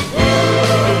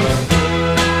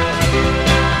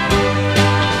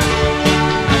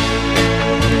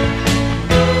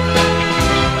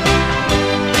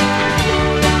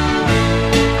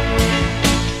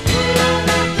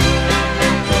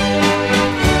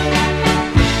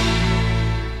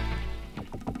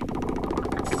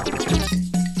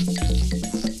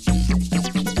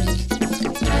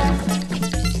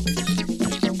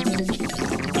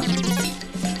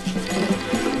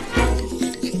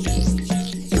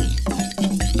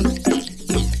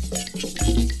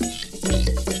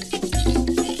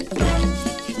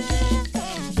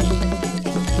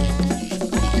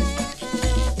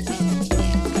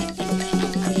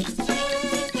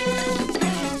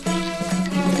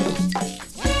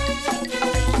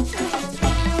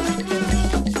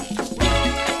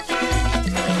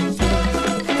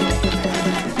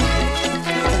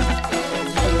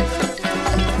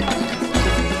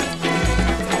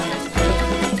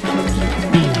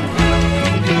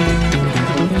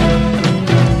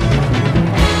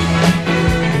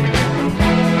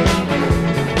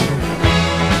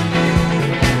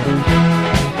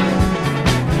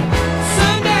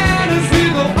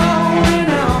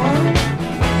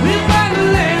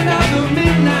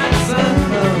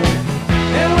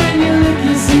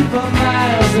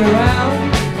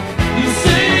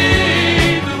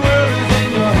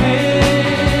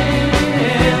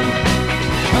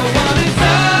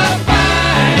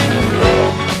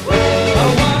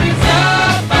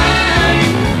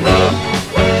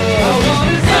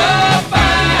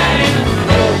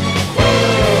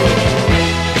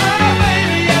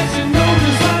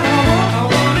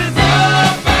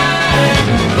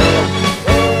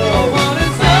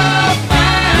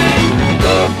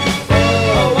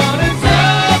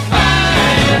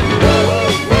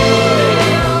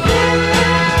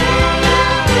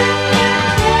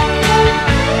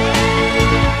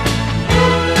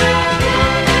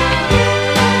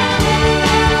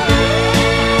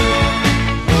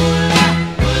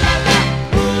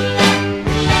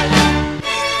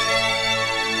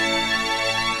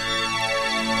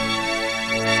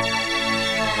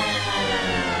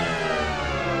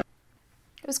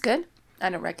 good. I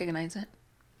don't recognize it.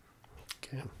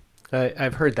 Okay.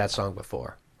 I've heard that song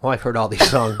before. Well, I've heard all these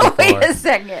songs before. Wait a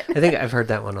second. I think I've heard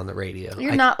that one on the radio.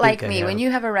 You're I not like think I me. When have.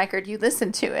 you have a record, you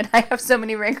listen to it. I have so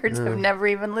many records I've never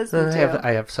even listened to.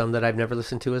 I have some that I've never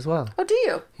listened to as well. Oh, do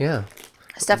you? Yeah.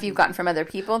 Stuff you've gotten from other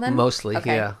people then? Mostly,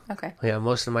 Okay. yeah. Okay. Yeah,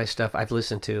 most of my stuff I've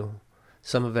listened to.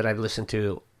 Some of it I've listened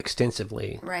to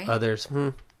extensively. Right. Others,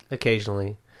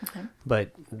 occasionally. Okay.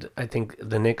 But I think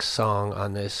the next song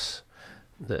on this,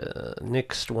 the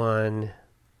next one,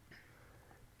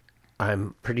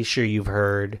 I'm pretty sure you've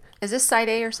heard. Is this side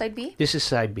A or side B? This is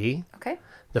side B. Okay.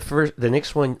 The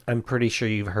next one, I'm pretty sure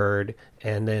you've heard,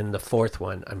 and then the fourth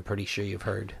one, I'm pretty sure you've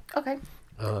heard. Okay.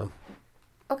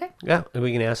 Okay. Yeah, are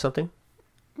we gonna ask something?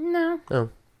 No. Oh,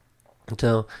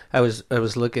 so I was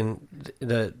looking in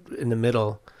the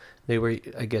middle. They were,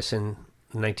 I guess, in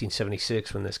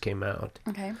 1976 when this came out.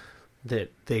 Okay.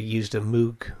 That they used a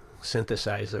Moog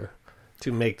synthesizer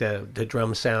to make the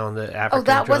drum sound. The African. Oh,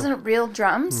 that drum. wasn't real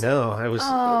drums? No, I was.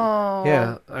 Oh.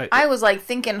 Yeah, I was like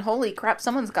thinking, holy crap,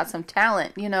 someone's got some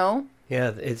talent, you know? yeah.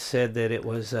 It said that it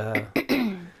was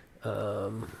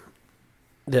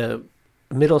the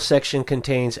middle section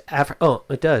contains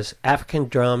it does African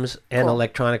drums and Cool.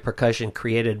 electronic percussion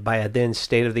created by a then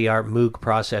state-of-the-art Moog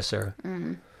processor.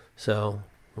 So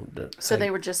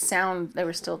They were just sound, they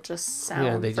were still just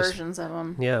sound they just- versions of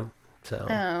them. yeah. So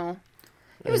Oh.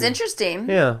 It was interesting.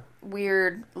 yeah,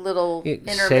 Weird little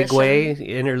intermission. segue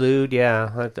interlude.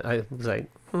 Yeah, I was like,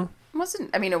 It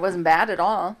wasn't bad at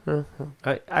all.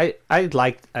 I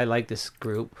like this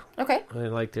group. Okay. I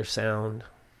like their sound.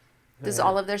 Does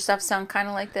all of their stuff sound kind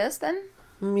of like this then?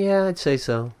 Yeah, I'd say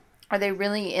so. Are they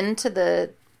really into the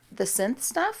synth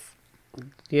stuff?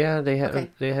 Yeah, they had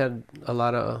Okay. a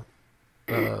lot of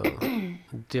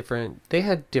different. They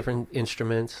had different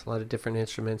instruments, a lot of different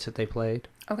instruments that they played,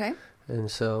 Okay.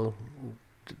 and so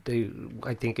they,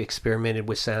 I think, experimented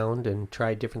with sound and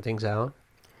tried different things out.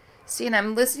 See, and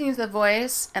I'm listening to the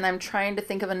voice, and I'm trying to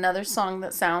think of another song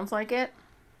that sounds like it.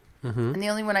 Mm-hmm. And the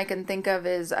only one I can think of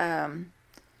is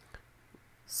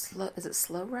is it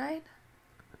Slow Ride?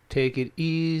 Take it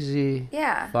easy.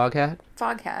 Yeah. Foghat?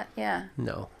 Foghat. Yeah.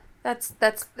 No. I'm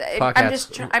Foghat's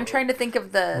just I'm trying to think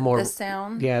of the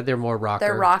sound. Yeah, they're more rocker.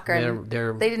 They're rocker.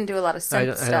 They're They didn't do a lot of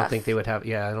synth stuff. I don't think they would have.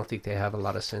 Yeah, I don't think they have a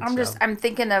lot of synth stuff. I'm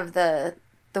thinking of the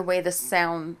way the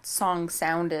song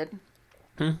sounded.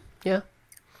 Yeah.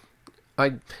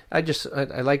 I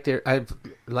I've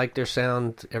liked their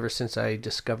sound ever since I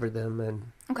discovered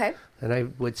them, Okay. and I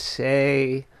would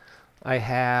say I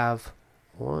have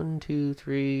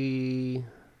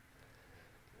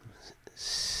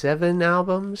 7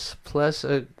 albums plus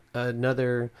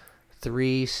another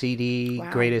 3 CD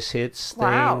Wow. greatest hits thing.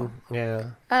 Wow.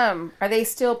 Yeah. Are they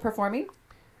still performing?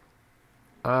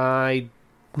 I'm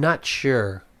not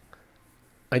sure.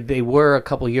 They were a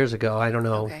couple years ago. I don't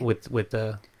know Okay. with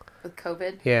the With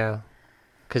COVID? yeah,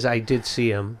 because I did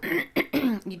see them.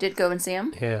 You did go and see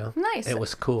them? Yeah, Nice. it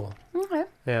was cool. Okay.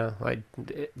 Yeah,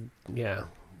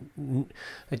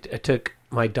 I took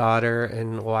my daughter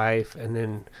and wife, and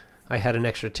then I had an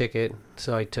extra ticket,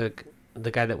 so I took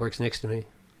the guy that works next to me,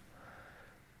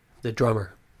 the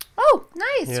drummer. Oh,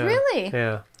 nice. Yeah, Really?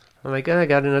 Yeah. I'm like, I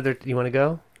got another. You want to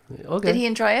go? Okay. Did he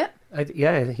enjoy it?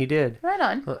 Yeah, he did. Right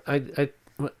on.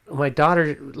 My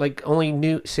daughter only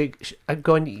knew. I'm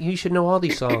going. You should know all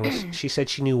these songs. She said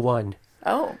she knew one,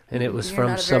 Oh. and it was You're from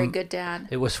not a some. very good dad.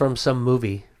 It was from some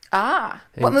movie. Ah.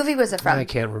 What And movie was it from? I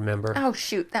can't remember. Oh,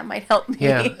 shoot. That might help me.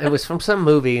 Yeah, it was from some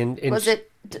movie, and Was it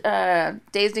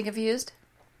Dazed and Confused?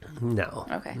 No.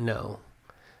 Okay. No,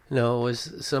 it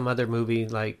was some other movie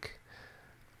like,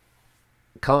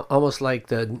 almost like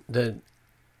the.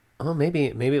 Oh, maybe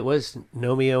it was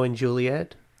Romeo and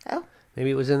Juliet. Oh.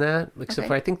 Maybe it was in that. Except Okay.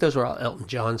 for I think those were all Elton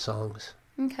John songs.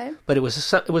 Okay. But it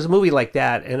was a movie like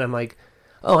that, and I'm like,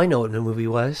 oh, I know what the movie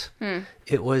was.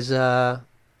 It was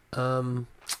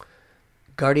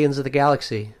Guardians of the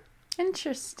Galaxy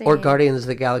Interesting. or Guardians of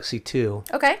the Galaxy 2.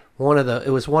 Okay.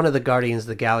 It was one of the Guardians of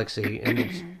the Galaxy,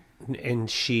 and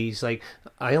she's like,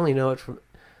 I only know it from.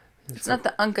 It's not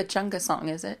the Unka Chunka song,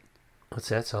 is it? What's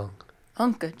that song?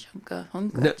 Unka Chunka,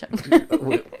 Unka No.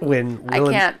 Chunka. When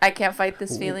I can't fight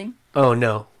this feeling. Oh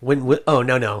no! Oh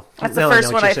no! That's No, the I first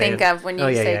know what one you're I think saying. of when you Oh,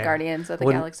 yeah, say yeah. Guardians of the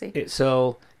When- Galaxy.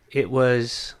 It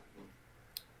was.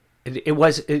 It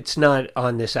was. It's not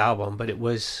on this album, but it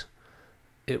was.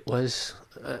 It was.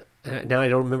 Now I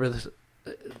don't remember this.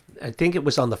 I think it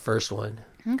was on the first one.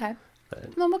 Okay.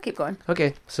 No, we'll keep going.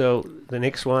 Okay, so the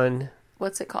next one.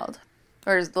 What's it called?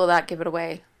 Or will that give it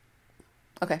away?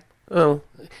 Okay. Oh,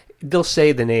 they'll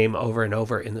say the name over and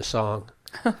over in the song.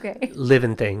 Okay.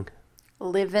 Living Thing.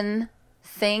 Livin'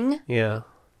 Thing. Yeah.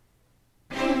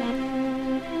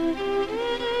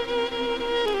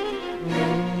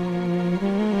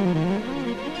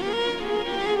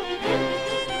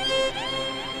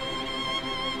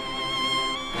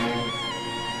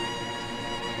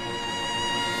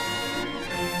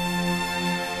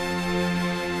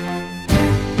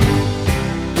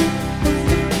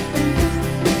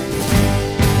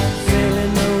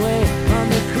 Sailing away on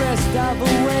the crest of a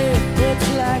wave, it's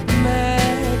like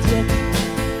magic.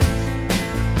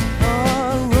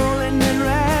 Oh, rolling and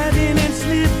riding and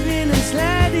slipping and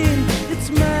sliding, it's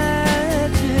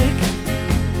magic.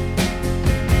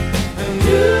 And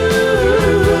you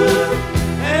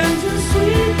and your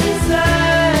sweet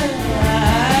desire,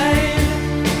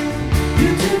 you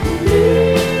took me.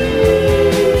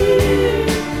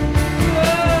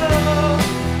 Oh,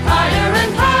 higher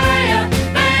and higher,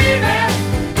 baby.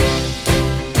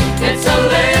 It's a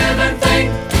living thing.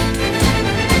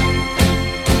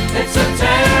 It's a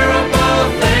terrible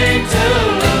thing to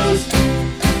lose.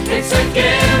 It's a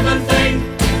given thing.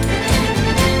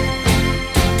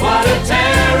 What a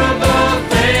terrible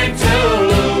thing to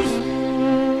lose.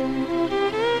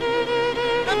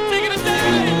 I'm taking a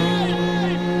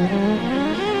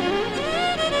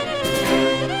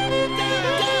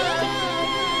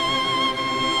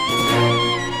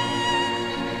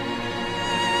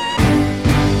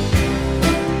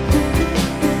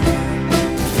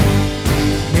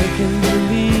Making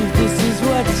believe this is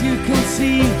what you can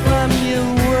see from your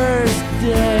worst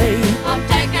day. I'm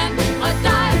taking a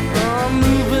dive. Oh,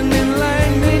 moving in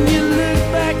line when you look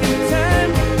back in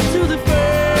time to the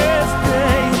first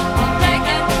day. I'm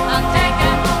taking.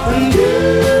 And you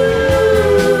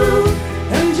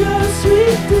and your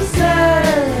sweet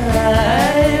desire.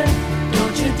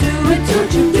 Don't you do it,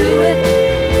 don't you do it.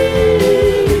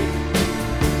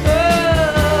 Oh,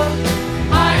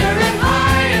 Higher and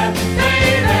higher,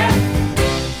 baby.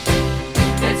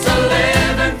 It's a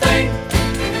living thing.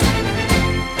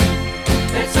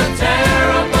 It's a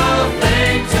terrible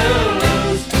thing to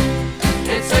lose.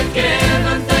 It's a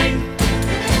given thing.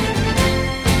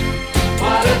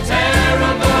 What a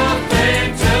terrible thing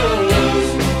to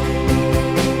lose.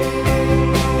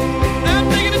 I'm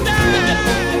taking a dive.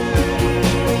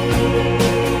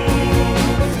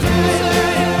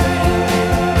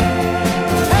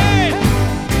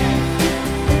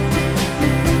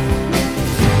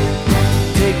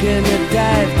 taking a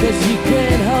dive 'cause you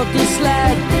can't help the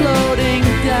slide floating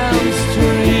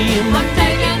downstream. I'm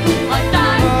taking a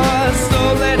dive. Oh, so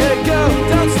let her go.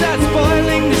 Don't start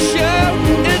spoiling the show.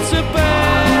 It's a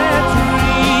bad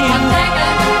dream. I'm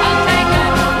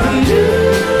taking. And you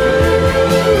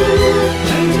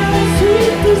and your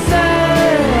sweet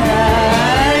desire.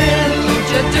 Don't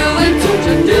you do it, don't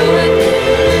you do it.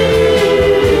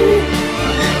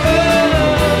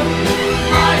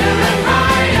 Higher and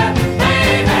higher,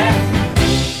 baby.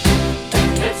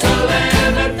 It's a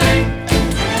living thing.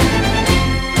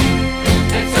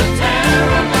 It's a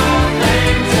terrible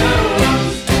thing to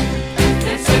lose.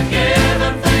 It's a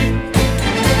given thing.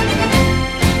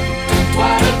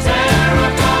 What a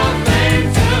terrible thing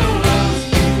to lose.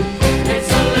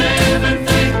 It's a living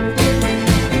thing.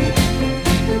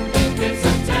 It's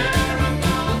a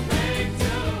terrible thing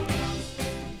to lose.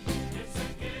 It's a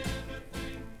given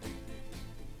thing.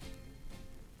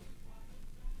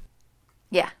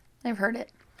 Yeah, I've heard it.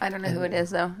 I don't know who it is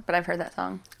though, but I've heard that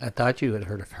song. I thought you had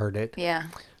heard it. Yeah.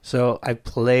 So I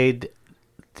played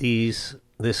this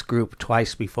group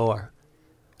twice before.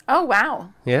 Oh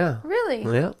wow. Yeah. Really?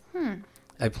 Yeah.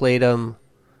 I played them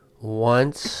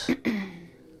once,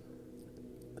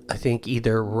 I think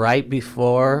either right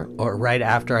before or right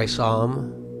after I saw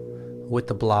them with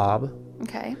the Blob.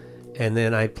 Okay. And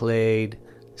then I played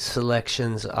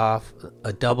selections off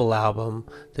a double album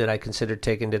that I considered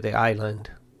taking to the island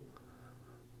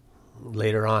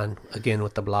later on, again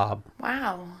with the Blob.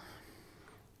 Wow.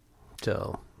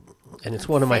 So, and it's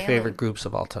one of my failing. favorite groups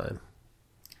of all time.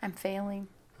 I'm failing.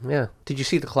 Yeah. Did you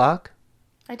see the clock?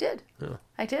 I did. Yeah.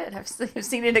 I did. I've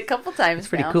seen it a couple times. It's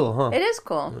pretty now. cool, huh? It is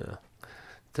cool. Yeah.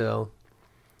 So,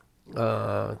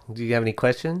 do you have any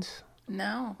questions?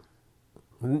 No.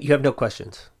 You have no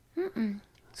questions.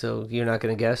 So you're not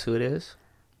going to guess who it is?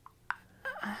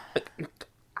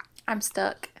 I'm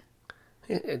stuck.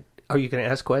 Are you going to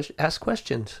ask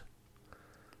questions?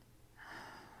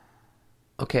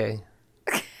 Okay.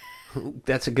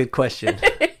 That's a good question.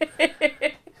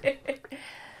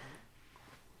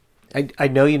 I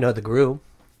know you know the group.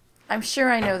 I'm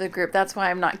sure I know the group. That's why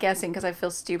I'm not guessing because I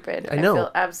feel stupid. I know.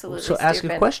 feel absolutely So stupid. ask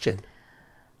a question.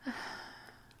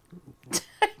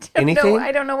 Anything? Anything?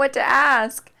 I don't know what to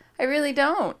ask. I really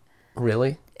don't.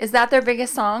 Really? Is that their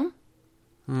biggest song?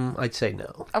 I'd say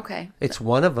no. Okay. It's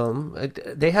one of them.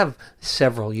 They have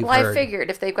several you've Well, heard. I figured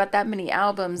if they've got that many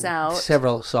albums out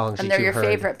Several songs and that they're you've your heard.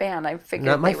 favorite band, I figured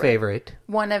Not my they were favorite.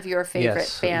 one of your favorite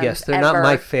Yes, bands. yes, they're not ever.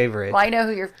 my favorite. Well, I know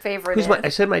who your favorite Who's is. I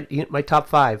said my top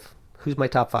 5. Who's my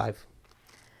top 5?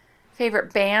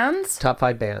 Favorite bands? Top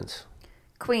 5 bands.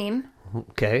 Queen,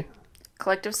 Okay.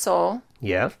 Collective Soul.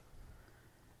 Yeah.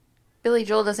 Billy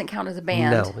Joel doesn't count as a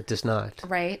band. No, it does not.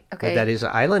 Right? But Okay. that is an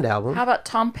island album. How about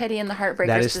Tom Petty and the Heartbreakers?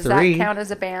 That is Does 3. that count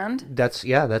as a band? That's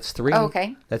 3. Oh,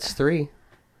 okay. That's 3.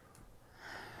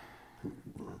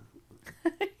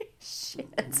 Shit.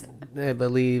 I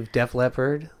believe Def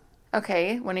Leppard.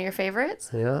 Okay, one of your favorites?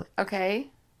 Yeah. Okay.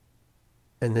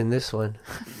 And then this one.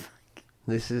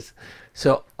 This is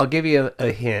so I'll give you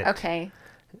a hint. Okay.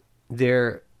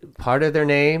 Their part of their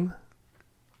name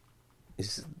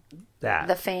is that.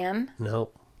 The fan,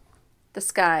 Nope. the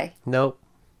sky, Nope.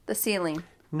 the ceiling,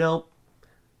 Nope.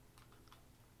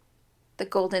 the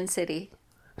golden city.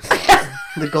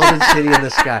 The Golden City in the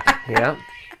Sky. Yeah.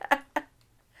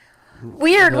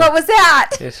 Weird. What was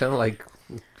that? It sounded like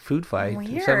Food Fight.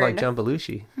 It sounded like Weird. John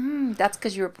Belushi. That's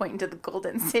because you were pointing to the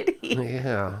golden city.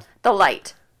 Yeah. The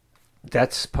light.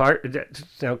 That's part.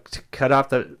 Now, to cut off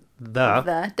the.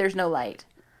 There's no light.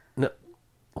 No,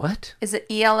 what? Is it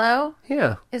ELO?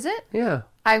 Yeah. Is it? Yeah.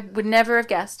 I would never have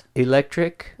guessed.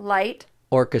 Electric Light.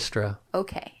 Orchestra.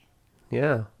 Okay.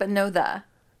 Yeah. But no the.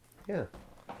 Yeah.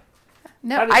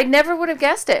 No, How did- I never would have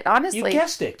guessed it, honestly. You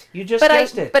guessed it. You just but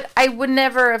guessed it. But I would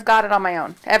never have got it on my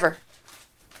own, ever.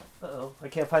 Uh-oh, I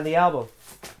can't find the album.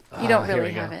 You don't Here really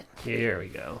we go. have it. Here we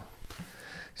go.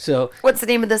 So, What's the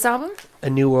name of this album? A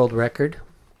New World Record.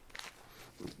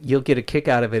 You'll get a kick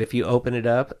out of it if you open it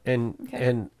up and Okay.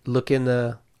 and look in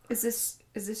the. Is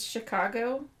this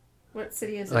Chicago? What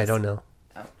city is this? I don't know.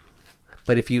 Oh.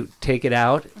 But if you take it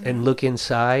out and look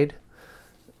inside,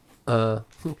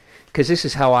 because this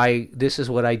is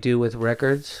what I do with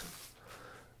records.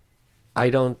 I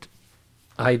don't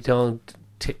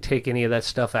take any of that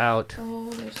stuff out. Oh,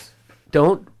 there's...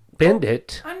 Don't bend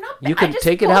it. I'm not... You I can just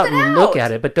take it pulled out and look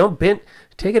at it, but don't bend.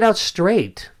 Take it out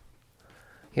straight.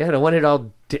 Yeah, I don't want it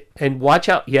all. And watch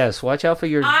out. Yes, watch out for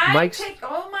your mics.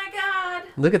 Oh my god.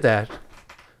 Look at that.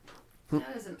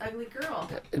 That is an ugly girl.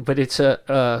 But it's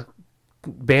a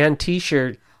band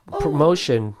T-shirt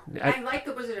promotion. I like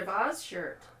the Wizard of Oz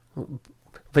shirt.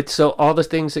 But so all the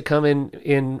things that come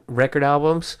in record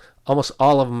albums, almost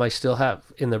all of them I still have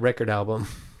in the record album.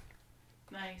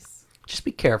 Nice. Just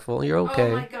be careful. You're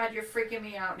okay. Oh my god, you're freaking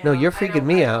me out now. No, you're freaking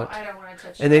me out. I don't want to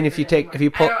touch And the then if you record take- anymore. if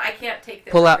you pull- I can't take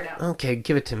the Pull out. record Okay,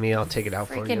 give it to me. I'll take it out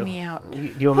for you. Freaking me out. You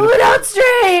want me Pull to, it out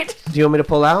straight. do you want me to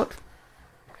pull out?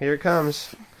 Here it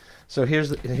comes. So here's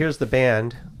the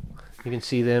band. You can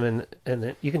see them and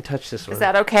then you can touch this one. Is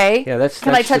that okay? Yeah, that's.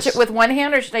 Can I that's touch just- it with one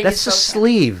hand or should I That's use the both hands?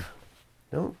 sleeve.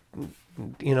 Don't.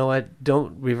 You know what?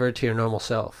 Don't revert to your normal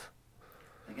self.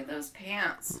 Look at those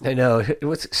pants. I know. It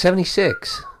was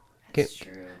 76. That's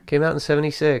true. Came out in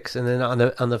 76, and then on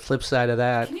the flip side of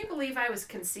that, Can you believe I was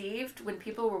conceived when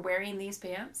people were wearing these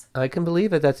pants? I can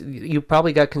believe it. That's you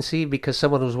probably got conceived because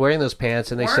someone was wearing those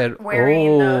pants, and they Weren't said,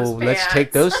 wearing those "Oh, let's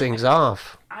take pants." those things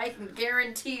off." I can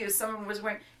guarantee you someone was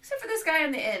wearing, except for this guy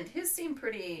on the end. His seemed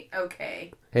pretty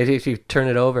okay. And if you turn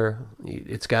it over,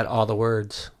 it's got all the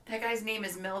words. That guy's name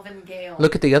is Melvin Gale.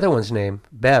 Look at the other one's name,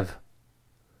 Bev.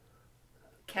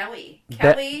 Kelly. Be-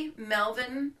 Kelly,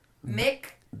 Melvin, Mick.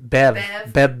 Bev.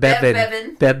 Bev. Bev Bevan. Bev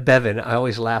Bevan. Bev Bevan. I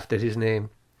always laughed at his name.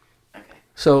 Okay.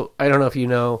 So I don't know if you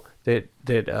know that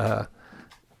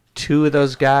two of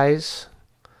those guys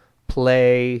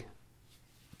play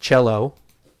cello.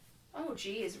 Oh,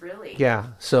 geez, really? Yeah.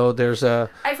 So there's a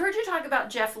I've heard you talk about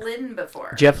Jeff Lynne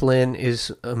before. Jeff Lynne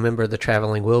is a member of the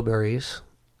Traveling Wilburys,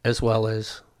 as well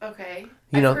as Okay.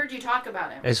 You I've know- heard you talk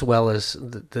about him.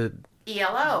 the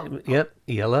ELO. yep,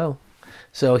 ELO.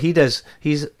 So he's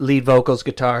lead vocals,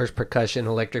 guitars, percussion,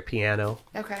 electric piano,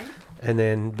 Okay. and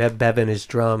then Bev Bevan is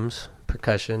drums,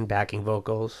 percussion, backing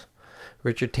vocals.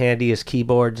 Richard Tandy is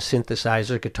keyboard,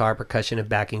 synthesizer, guitar, percussion, and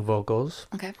backing vocals.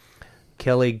 Okay.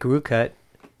 Kelly Grucut,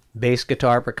 bass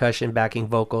guitar, percussion, backing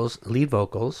vocals, lead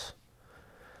vocals.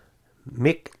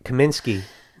 Mick Kaminsky,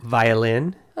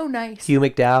 violin. Oh, nice. Hugh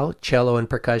McDowell, cello and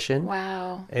percussion.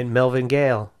 Wow. And Melvin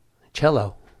Gale,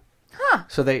 cello. Huh.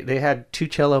 So they had two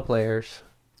cello players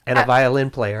and a violin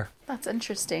player. That's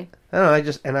interesting. I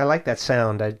don't know, I like that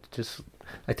sound. I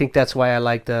think that's why I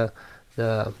like the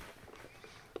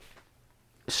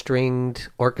stringed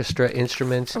orchestra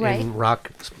instruments Right. in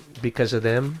rock because of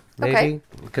them, maybe. Okay.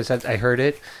 Because I heard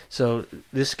it. So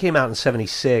this came out in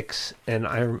 76, and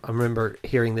I remember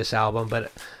hearing this album,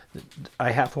 but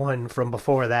I have one from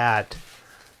before that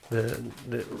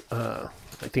I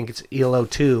think it's ELO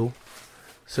 2.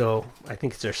 So I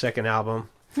think it's their second album,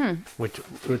 which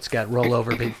it's got Roll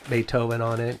Over Beethoven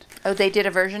on it. Oh, they did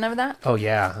a version of that? Oh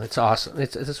yeah, it's awesome.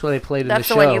 That's what they played in the That's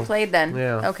show. the one you played then?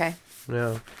 Yeah. Okay.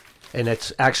 Yeah, and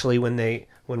it's actually when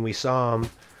we saw them,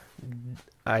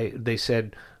 they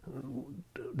said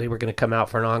they were going to come out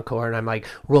for an encore, and I'm like,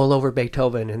 Roll Over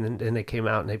Beethoven, and then they came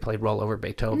out and they played Roll Over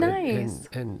Beethoven. Nice.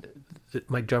 And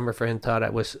my drummer friend thought I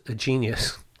was a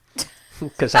genius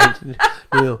because I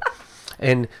knew.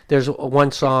 And there's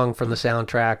one song from the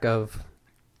soundtrack of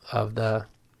the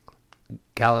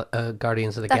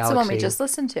Guardians of the That's Galaxy. the one we just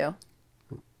listened to.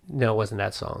 No, it wasn't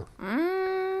that song.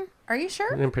 Are you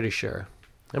sure? I'm pretty sure.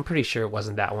 It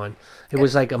wasn't that one. It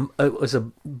was like it was a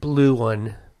blue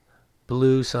one,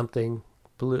 blue something,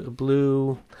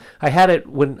 blue. I had it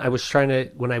when I was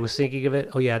thinking of it.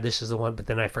 Oh yeah, this is the one, but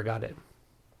then I forgot it.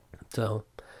 So,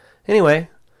 anyway,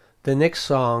 the next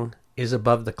song is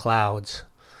Above the Clouds,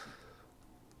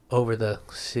 Over the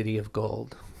City of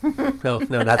Gold. No,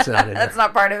 that's not it. That's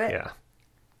not part of it? Yeah.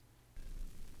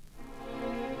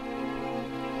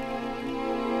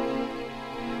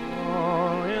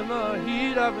 Oh, in the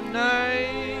heat of the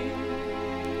night,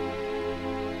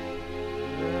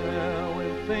 yeah,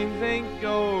 when things ain't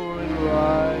going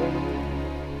right.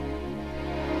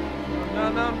 No,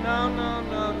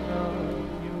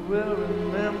 you will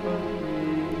remember me.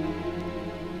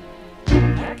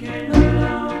 I came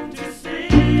along to see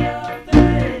your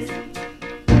face,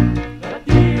 but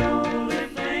the only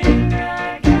thing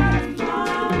I got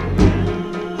from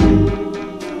you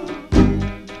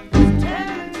is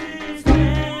Tennessee,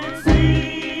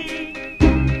 Tennessee.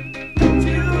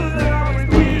 You will always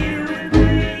be with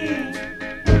me.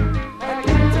 I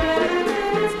can tell you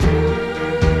that it's true.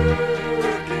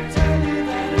 I can tell you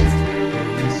that it's true.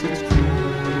 Yes, it's true.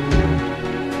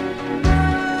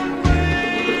 I'm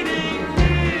waiting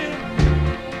here,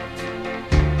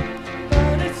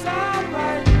 but it's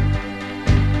alright.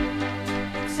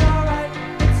 It's alright,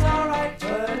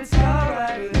 but it's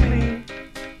alright with me.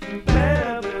 You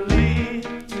better believe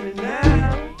me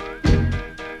now.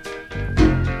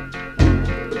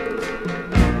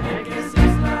 I guess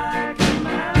it's like a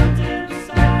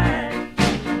mountainside.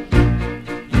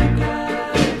 You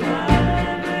gotta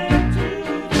climb it to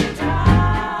the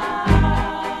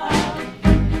top.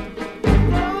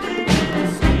 Floating in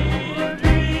a sea of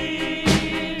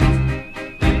dreams.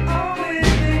 The only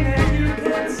thing that you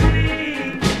can see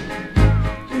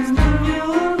is the view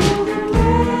of the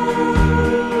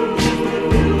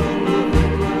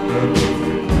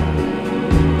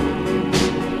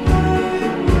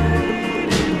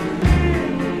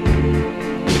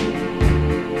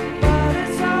but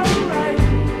it's alright.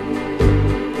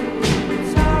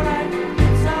 It's alright,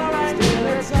 still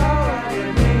it's alright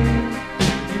with me.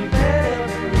 You better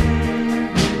believe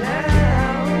me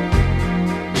now.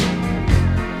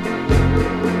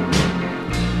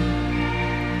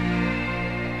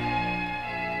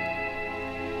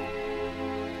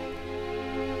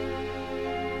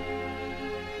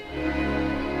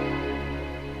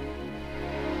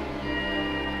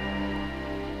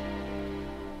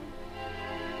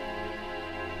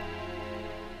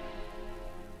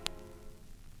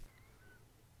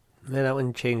 Yeah, that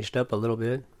one changed up a little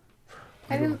bit.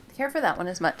 I didn't care for that one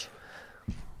as much.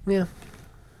 Yeah.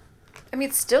 I mean,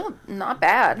 it's still not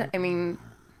bad. I mean,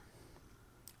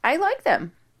 I like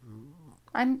them.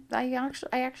 I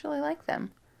actually like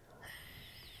them.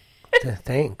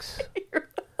 Thanks.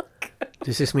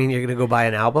 Does this mean you're going to go buy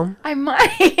an album I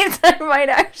might. I might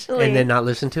actually. and then not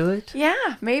listen to it?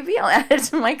 Yeah, maybe I'll add it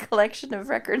to my collection of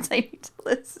records I need to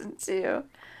listen to.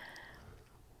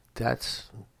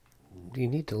 You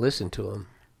need to listen to them.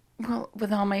 Well,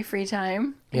 with all my free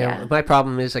time. Yeah. My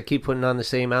problem is I keep putting on the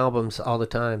same albums all the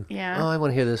time. Yeah. Oh, I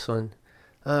want to hear this one.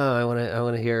 Oh, I want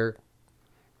to hear.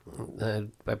 I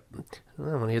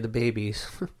want to hear the Babies.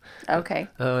 Okay.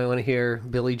 Oh, I want to hear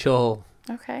Billy Joel.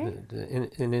 Okay.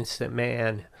 An Instant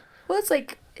Man. Well, it's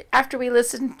like after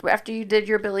you did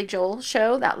your Billy Joel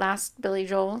show, that last Billy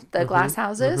Joel, the Glass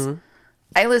Houses,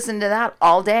 I listened to that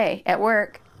all day at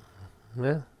work.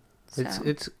 Yeah. So.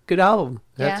 It's a good album.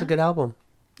 That's Yeah. a good album.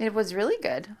 It was really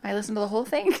good. I listened to the whole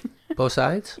thing. Both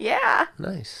sides? Yeah,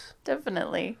 Nice.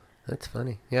 definitely. That's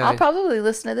funny. Yeah. I'll probably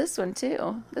listen to this one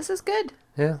too. This is good.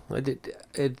 Yeah.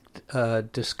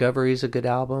 Discovery's a good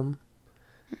album.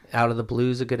 Out of the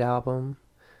Blue's a good album.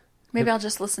 Maybe I'll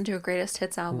just listen to a greatest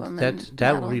hits album.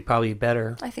 That would be probably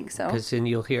better. I think so. Because then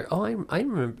you'll hear, I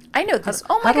remember, I know this.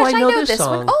 Oh how my do gosh, I I know know this this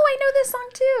song? one. Oh, I know this song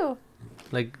too.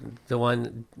 like the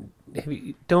one,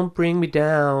 don't bring me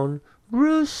down,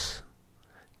 Bruce.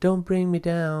 Don't bring me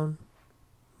down,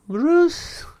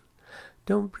 Bruce.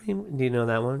 Don't bring. Do you know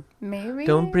that one? Maybe.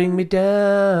 Don't bring me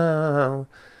down.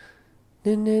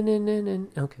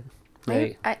 Okay.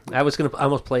 Maybe- I was gonna. I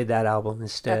almost played that album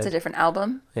instead. That's a different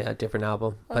album. Yeah, a different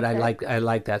album. But I Okay.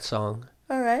 like that song.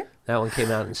 All right. That one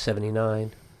came out in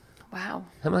 '79. Wow.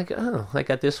 I'm like, oh, I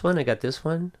got this one. I got this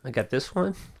one. I got this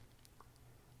one.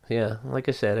 Yeah, like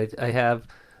I said, I have.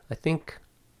 I think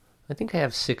I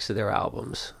have 6 of their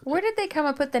albums. Where did they come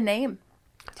up with the name?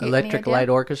 Do you- any Electric idea? Light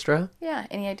Orchestra. Yeah.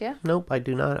 Any idea? Nope, I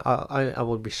do not. I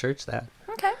will research that.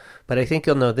 Okay. But I think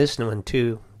you'll know this one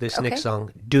too. This Okay. next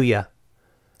song, Do Ya?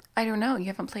 I don't know. You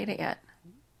haven't played it yet.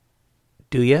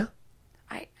 Do Ya?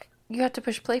 You have to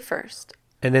push play first,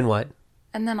 And then what?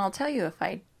 and then I'll tell you if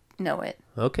I know it.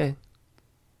 Okay.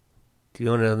 Do you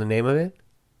want to know the name of it?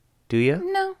 Do ya?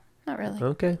 No, not really.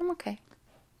 Okay. I'm okay.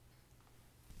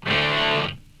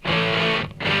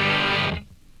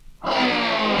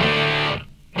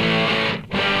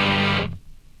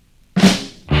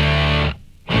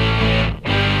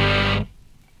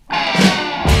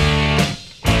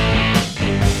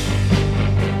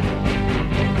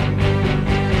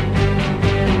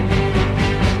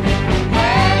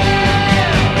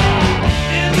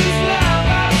 In this life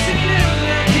I've seen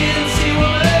everything I can see.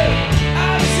 Woman,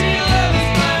 I've seen lovers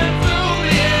flying through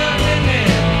the air, and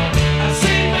I've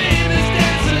seen babies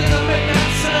dancing in the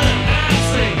midnight sun. I've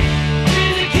seen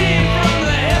Jesus came from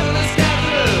the heavenly skies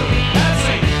above. I've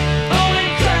seen only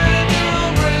crying at their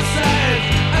own sides,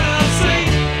 and I've seen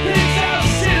pigs out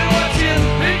sitting watching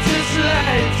picture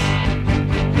slides.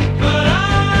 But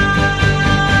I've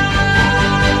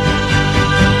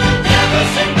never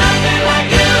seen nothing like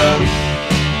you.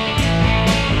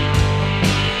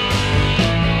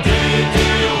 Do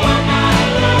you want my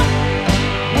love?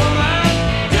 Woman,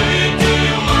 do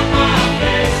you want my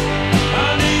face? I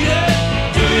need it.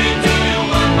 Do you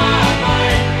want my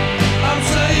mind? I'm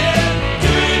saying,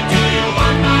 do you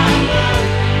want my love?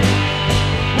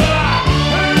 Well, I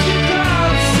heard the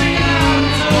crowd singing out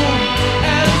of tune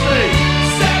as they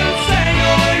sat and sang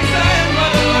always and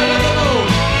mother light of the moon.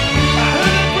 I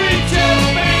heard the preacher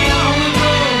banging on the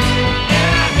drums,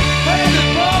 and I heard the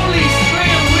police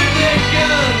playing with their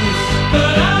guns.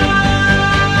 But I've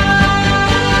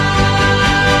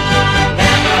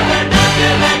never heard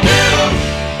nothing like you.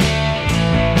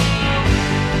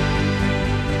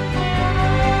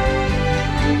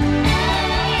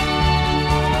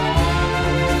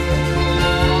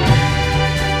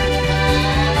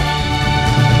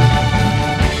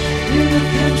 In the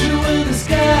country where the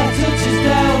sky touches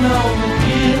down on the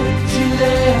hill, she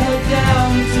lay her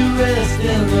down to rest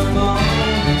in the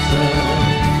morning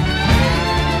sun.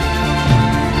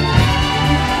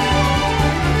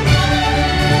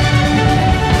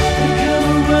 They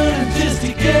come running just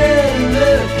to get a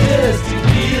little kiss to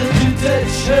feel, to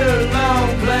touch her long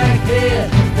black hair.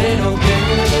 They don't give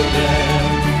a damn.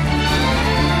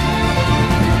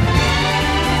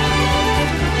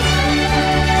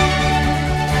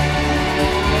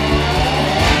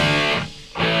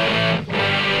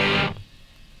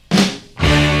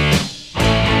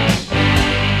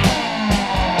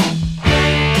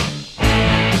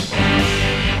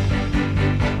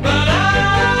 But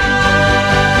I've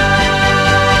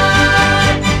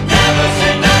never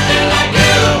seen nothing like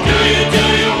you. Do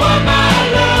you want my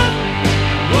love?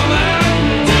 Woman,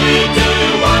 do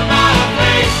you want my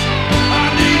face? I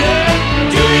need it.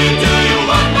 Do you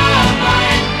want my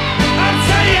mind? I'm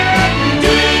saying,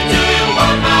 do you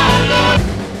want my love?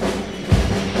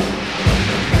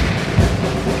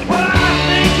 Well, I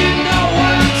think you know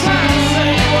what I'm trying to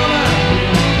say, woman.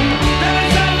 That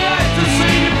is, I'd like to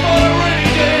see you for a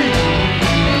rainy day.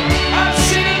 I've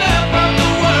seen enough of the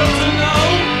world to know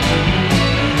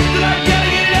that I gotta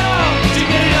get it on to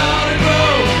get it on to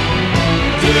grow.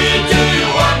 Do you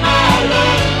want my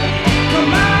love?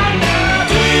 Come on now.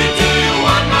 Do you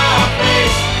want my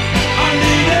face? I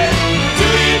need it. Do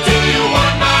you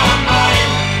want my mind?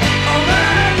 Oh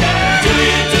man, yeah.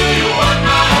 Do you want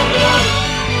my love?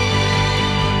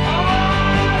 Oh,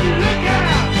 look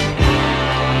out.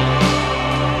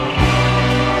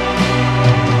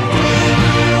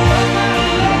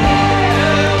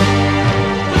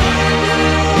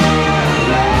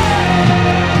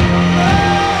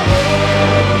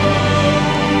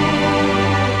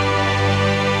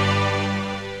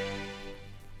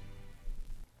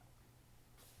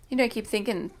 You know, I keep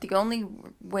thinking the only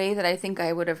way that I think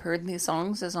I would have heard these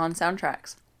songs is on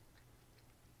soundtracks.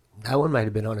 That one might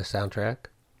have been on a soundtrack.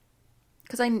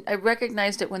 Because I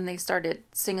recognized it when they started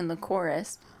singing the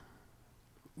chorus.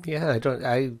 Yeah,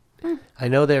 I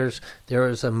know there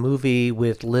was a movie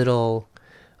with little,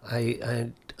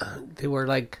 they were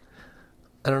like,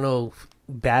 I don't know,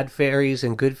 bad fairies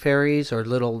and good fairies or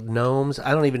little gnomes.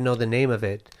 I don't even know the name of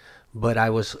it, but I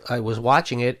was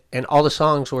watching it, and all the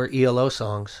songs were ELO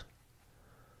songs.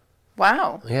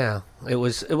 Wow. Yeah, it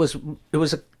was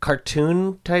a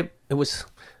cartoon type. It was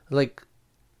like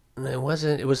it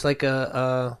wasn't. It was like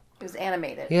a It was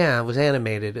animated. yeah, it was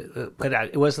animated, but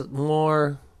it was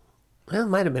more. Well, it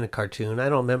might have been a cartoon. I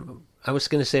don't remember. I was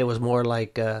going to say it was more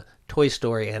like a Toy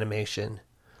Story animation.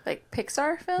 Like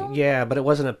Pixar film? Yeah, but it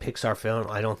wasn't a Pixar film,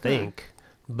 I don't think.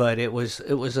 But it was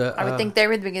a. I would think they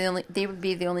would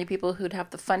be the only people who'd have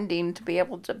the funding to be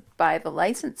able to buy the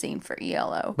licensing for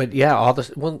ELO. But yeah, all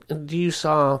this. Well, you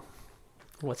saw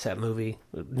what's that movie?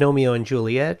 Romeo and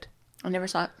Juliet. I never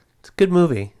saw it. It's a good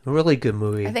movie, a really good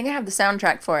movie. I think I have the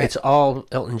soundtrack for it. It's all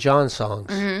Elton John songs,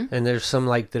 and there's some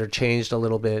like that are changed a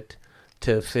little bit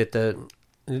to fit the.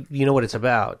 You know what it's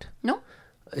about? No.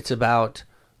 It's about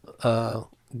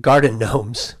garden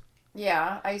gnomes.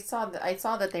 Yeah, I saw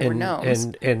that they were gnomes.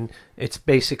 and it's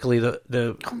basically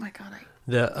the Oh my god!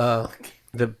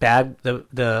 the bad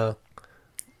the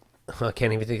I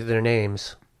can't even think of their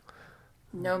names.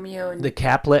 Nomeo and The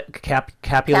Capulets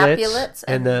Capulets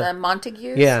and the Montagues.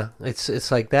 Yeah,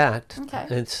 it's like that. Okay.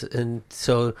 And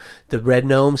so the red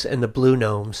gnomes and the blue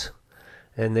gnomes,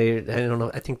 and I don't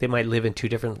know. I think they might live in two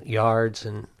different yards,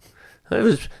 and it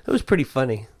was pretty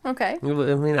funny. Okay. I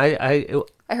mean, I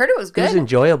heard it was it good. was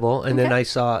enjoyable, and then Okay. I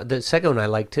saw the second one I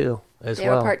liked too as They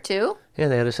well. were part 2? Yeah,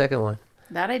 they had a second one.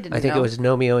 That I didn't I think know. it was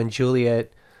Romeo and Juliet.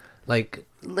 Like,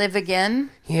 Live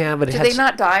Again? yeah, but it Did had they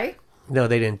not die? No,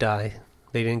 they didn't die.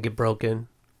 They didn't get broken.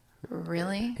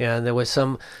 Really? Yeah, and there was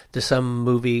some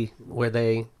movie where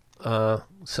they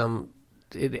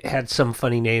it had some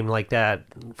funny name like that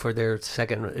for their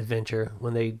second adventure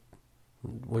when they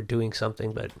were doing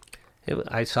something, but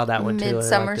I saw that one too. and I liked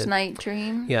Midsummer's it. Night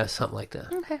Dream? Yeah, something like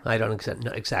that. Okay. I don't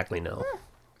exactly know.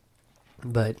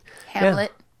 But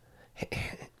Hamlet?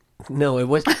 no, it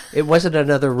wasn't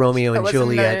another Romeo and wasn't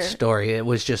Juliet another- story. It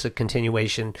was just a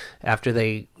continuation after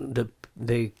they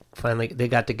finally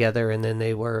got together, and then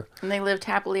they were And they lived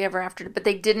happily ever after, but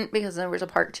they didn't because there was a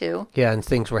part 2. and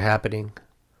things were happening.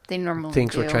 They normally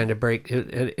Things do. were trying to break.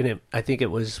 I think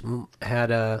it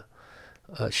had a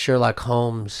Sherlock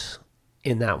Holmes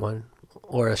in that one,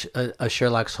 or a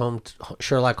Sherlock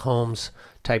Holmes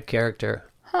type character.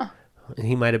 Huh. And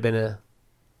he might have been a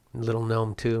little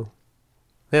gnome too.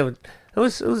 It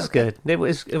was good. It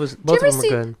was both of them were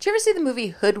good. Did you ever see the movie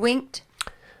Hoodwinked?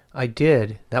 I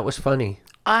did. That was funny.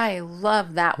 I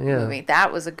love that Yeah. movie.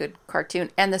 That was a good cartoon,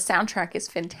 and the soundtrack is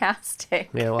fantastic.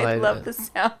 Yeah, well, I I- love the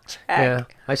soundtrack. Yeah,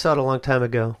 I saw it a long time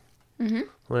ago.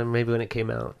 Mm-hmm. Maybe when it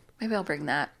came out. Maybe I'll bring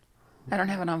that. I don't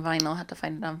have it on vinyl. I'll have to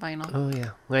find it on vinyl. Oh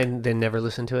yeah, and then never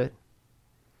listened to it.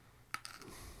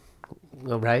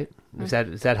 All right. Is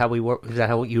that how we work? Is that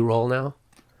how you roll now?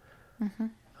 Mm-hmm.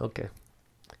 Okay.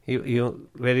 You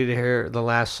ready to hear the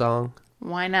last song?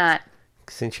 Why not?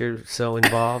 Since you're so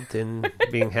involved in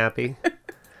being happy.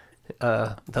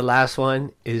 The last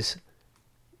one is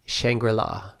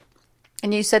Shangri-La.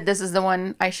 And you said this is the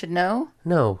one I should know?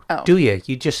 No. Oh. Do you?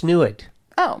 You just knew it.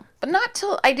 Oh, but not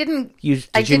till I didn't. Did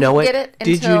I you know didn't it? get it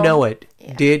Did you until- know it?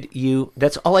 Yeah. Did you?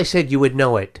 That's all I said. You would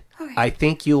know it. Okay. I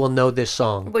think you will know this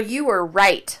song. Well, you were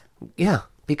right. Yeah,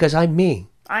 because I'm me.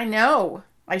 I know.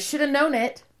 I should have known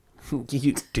it. Do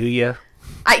you?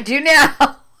 I do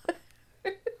now.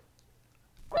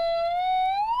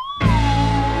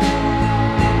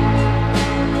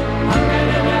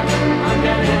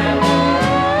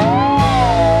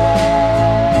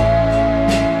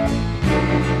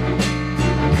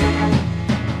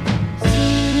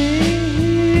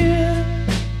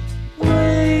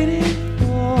 Waiting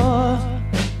for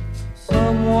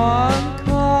someone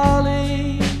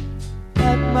calling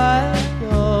at my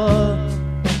door.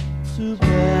 Too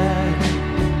bad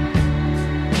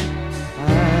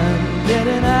I'm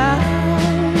getting out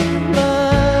of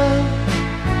love.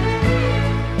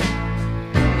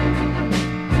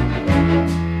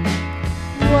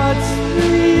 What's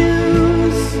the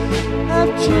use of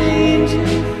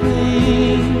changing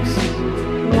things?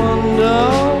 Wonder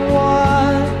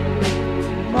what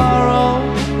tomorrow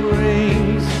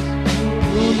brings.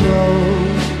 Who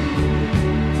knows?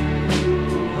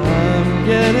 I'm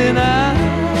getting out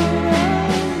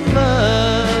of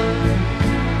love.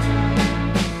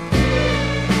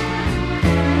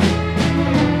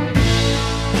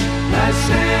 My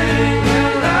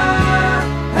Shangri-La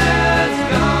has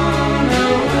gone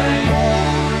away,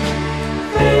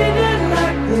 faded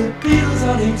like the Beatles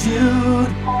on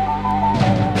Etude.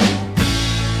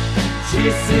 She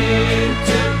seemed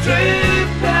to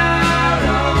drift out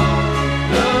on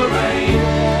the rain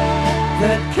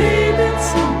that came in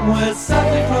somewhere south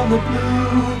something from the blue.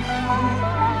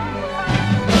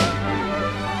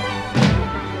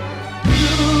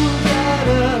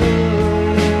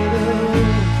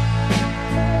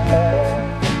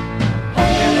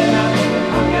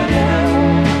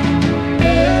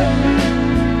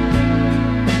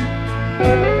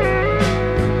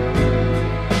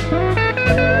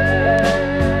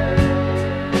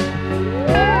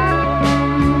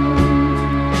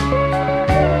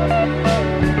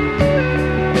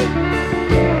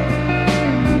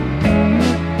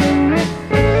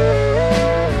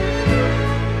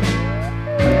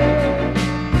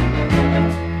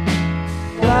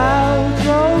 Clouds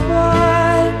roll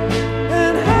by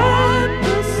and hide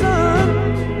the sun.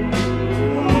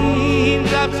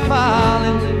 Raindrops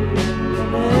falling,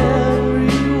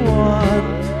 everyone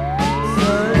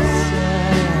so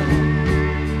sad.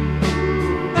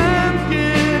 I'm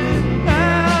getting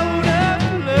out of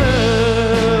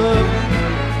love.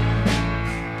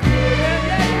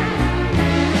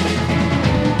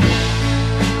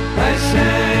 My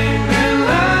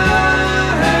Shangri-La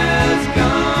has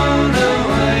gone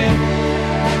away,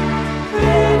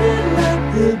 faded like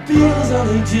the Beatles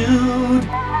only Jude.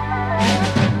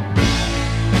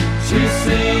 She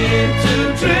seemed to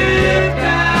drift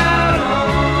out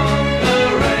on the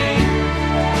rain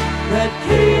that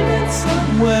came in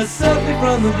somewhere softly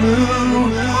from the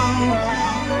blue.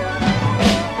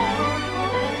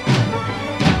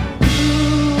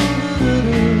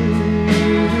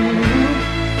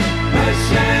 My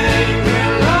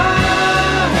Shangri-La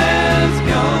has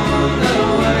gone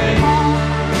away,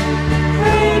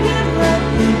 faded like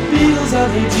the Beatles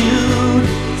only Jude.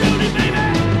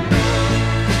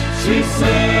 She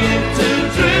seemed to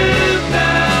drift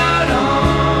out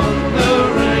on the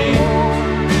rain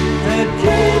that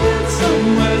came in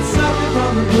somewhere softly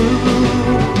from the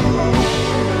blue.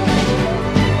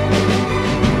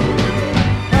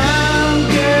 I'm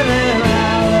getting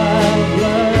out of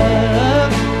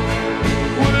love.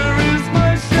 Where is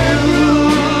my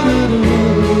Shangri-La?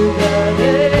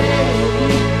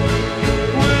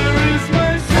 Where is my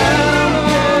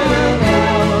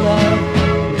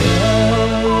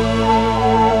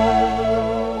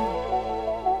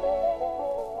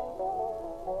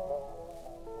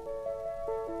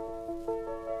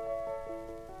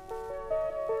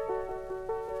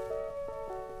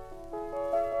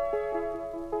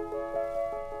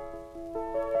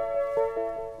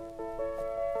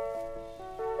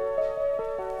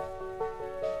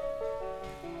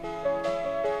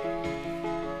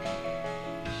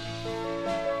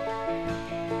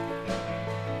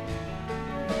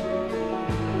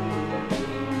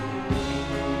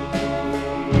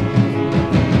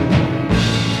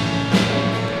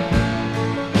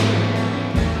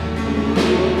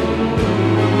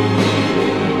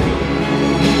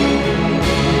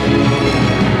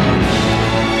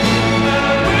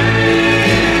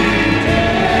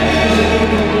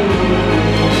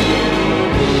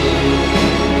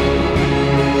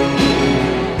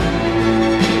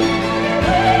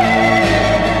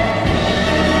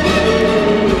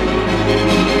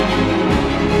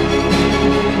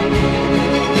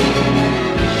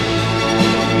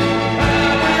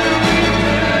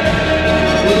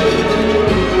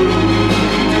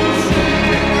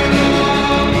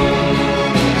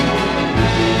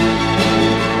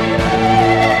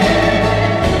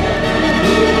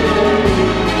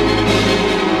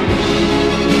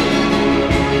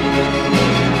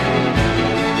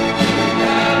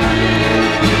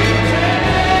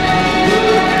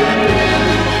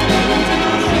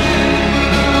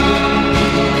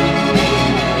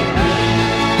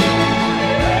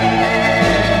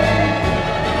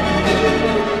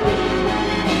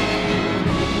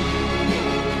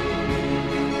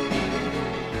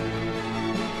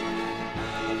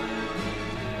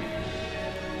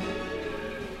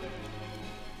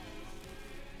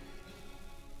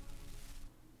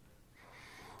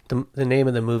The name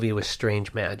of the movie was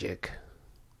Strange Magic.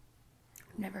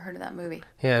 Never heard of that movie.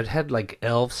 Yeah, it had like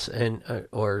elves and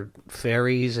or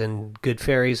fairies and good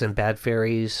fairies and bad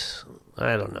fairies.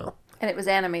 I don't know. And it was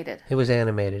animated. It was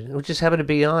animated. It just happened to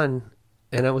be on,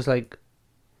 and I was like,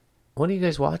 "What are you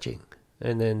guys watching?"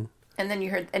 And then you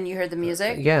heard the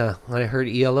music? yeah, I heard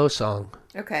ELO song.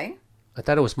 Okay. I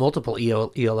thought it was multiple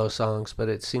ELO songs, but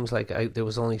it seems like there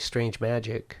was only Strange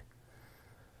Magic,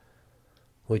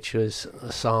 which was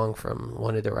a song from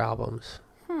one of their albums.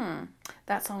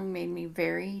 That song made me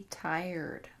very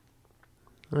tired.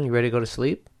 Oh, you ready to go to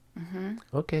sleep? Mm-hmm.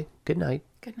 Okay, good night.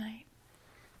 Good night.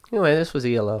 Anyway, this was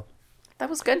ELO. That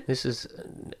was good. This is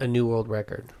a new world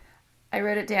record. I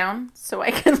wrote it down so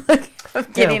I can look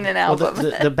up getting an album.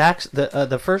 Well,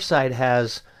 the first side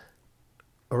has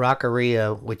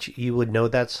Rockaria, which you would know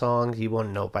that song. You won't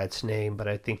know it by its name, but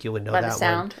I think you would know By the that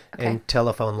sound? one. Okay. And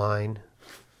Telephone Line.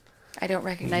 I don't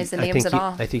recognize the I names think at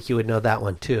all. I think you would know that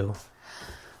one too.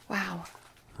 Wow.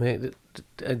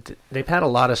 They've had a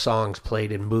lot of songs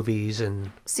played in movies,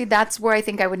 and See, that's where I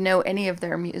think I would know any of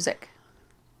their music.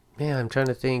 yeah, I'm trying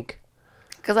to think.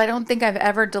 Because I don't think I've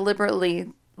ever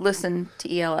deliberately listened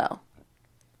to ELL.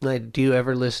 Like, do you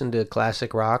ever listen to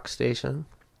classic rock station?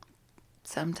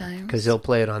 Sometimes. Because they'll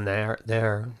play it on there.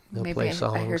 They'll Maybe play I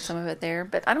songs. heard some of it there,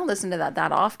 but I don't listen to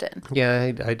that often.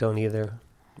 Yeah, I don't either.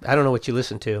 I don't know what you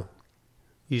listen to.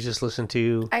 You just listen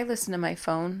to. I listen to my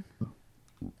phone.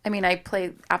 I mean, I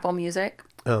play Apple Music.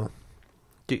 Oh,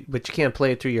 but you can't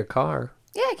play it through your car.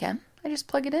 Yeah, I can. I just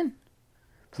plug it in.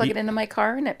 Plug it into my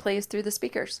car, and it plays through the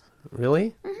speakers.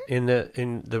 Really? Mm-hmm.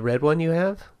 In the red one you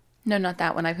have? No, not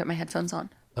that one. I put my headphones on.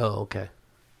 Oh, okay.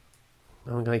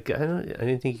 I'm like, I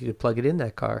didn't think you could plug it in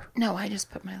that car. No, I just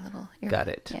put my little... Got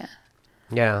it. Yeah.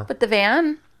 Yeah. But the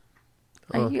van...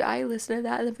 Oh. I listen to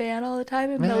that in the van all the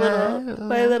time. In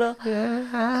my little...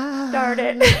 Darn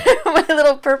it. My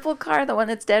little purple car, the one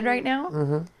that's dead right now.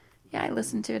 Mm-hmm. Yeah, I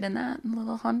listen to it in that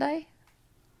little Hyundai.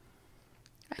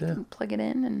 I can plug it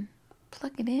in and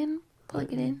plug it in.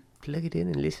 Plug it in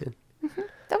and listen.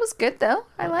 That was good though.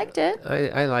 I liked it.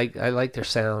 I like their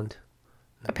sound.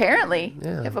 Apparently,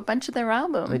 Yeah. you have a bunch of their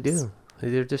albums. I do.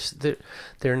 They're just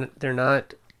they're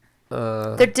not.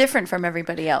 They're different from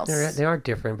everybody else. They are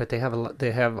different, but they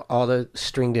have all the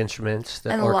stringed instruments,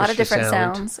 the And a lot of orchestra different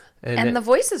sound, sounds. And the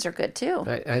voices are good too.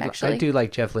 I do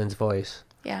like Jeff Lynne's voice.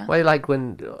 Yeah. Well, I like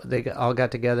when they all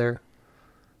got together,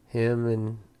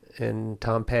 him and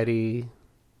Tom Petty.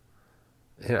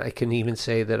 And I can even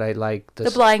say that I like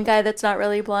The blind guy that's not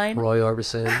really blind. Roy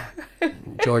Orbison,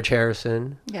 George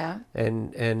Harrison, Yeah.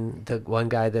 and the one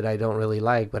guy that I don't really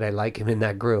like, but I like him in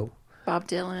that group. Bob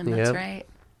Dylan, that's Yep. right.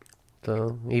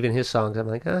 So even his songs, I'm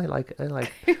like, I like. I'm like,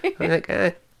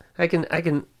 I can. I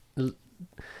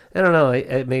don't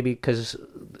know. Maybe because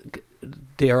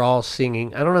they're all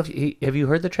singing. I don't know if have you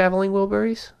heard the Traveling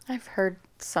Wilburys? I've heard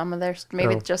some of their,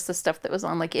 maybe Oh. just the stuff that was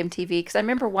on like MTV, because I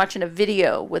remember watching a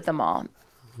video with them all.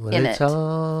 Well, In it's it.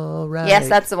 all right. Yes,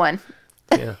 that's the one.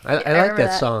 Yeah, I like remember that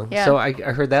that. song. Yeah. So I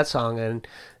heard that song and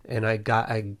I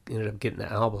ended up getting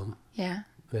the album Yeah.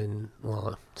 and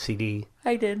CD.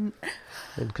 I didn't.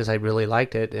 Because I really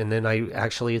liked it, and then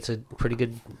it's a pretty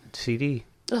good CD.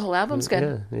 The whole album's good.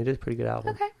 Yeah, it is a pretty good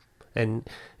album. Okay. And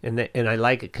I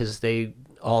like it because they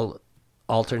all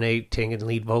alternate singing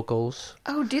lead vocals.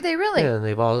 Oh, do they really? Yeah, and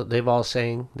they've all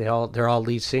sang. They're all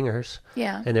lead singers.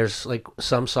 Yeah. And there's like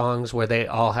some songs where they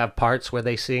all have parts where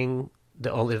they sing.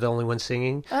 The only one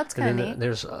singing. Oh, that's And kinda then neat.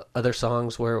 there's other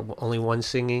songs where only one's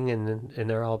singing, and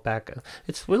they're all back.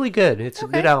 It's really good. It's a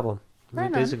Okay. good album. Right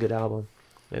It is on. a good album.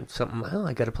 And something. Oh,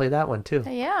 I got to play that one too.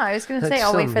 Yeah, I was going to That's say,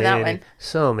 I'll so wait for that many- one.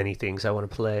 So many things I want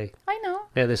to play. I know.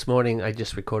 Yeah, this morning I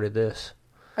just recorded this.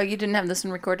 Oh, you didn't have this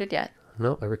one recorded yet?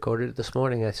 Nope, I recorded it this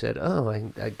morning. I said,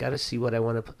 I got to see what I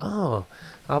want to...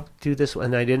 I'll do this one.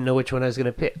 And I didn't know which one I was going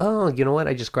to pick. Oh, you know what?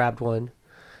 I just grabbed one.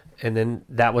 And then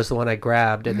that was the one I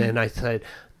grabbed. And then I said,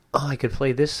 I could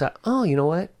play this side. Oh, you know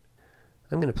what?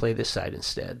 I'm going to play this side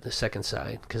instead, the second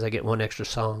side, because I get one extra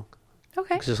song.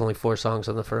 Okay. Because there's only 4 songs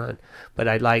on the front. But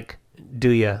I like Do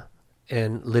Ya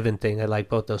and Living Thing. I like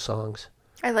both those songs.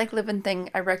 I like Living Thing.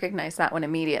 I recognize that one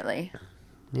immediately.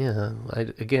 Yeah,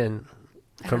 again,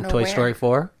 I from don't know Toy where. Story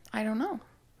 4. I don't know.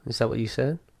 Is that what you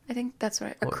said? I think that's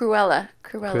right. Cruella.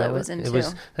 Cruella was in It too.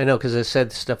 was, I know, because it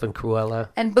said stuff in Cruella.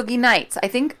 And Boogie Nights. I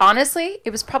think, honestly,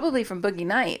 it was probably from Boogie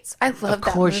Nights. I love that Of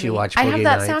course movie. you watch I have Boogie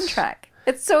that Nights. soundtrack.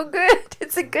 It's so good.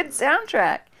 It's a good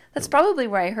soundtrack. That's probably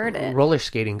where I heard it. Roller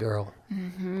Skating Girl.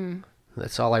 Mm-hmm.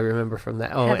 That's all I remember from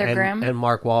that. Oh, Heather Graham? and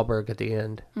Mark Wahlberg at the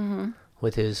end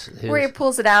with his. Where he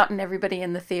pulls it out and everybody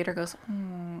in the theater goes,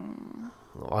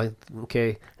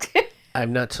 Okay,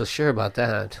 I'm not so sure about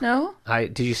that. no,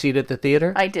 Did you see it at the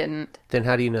theater? I didn't. Then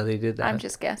how do you know they did that? I'm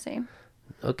just guessing.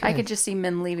 okay. I could just see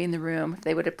men leaving the room if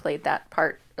they would have played that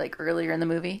part like earlier in the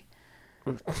movie.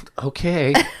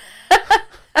 Okay.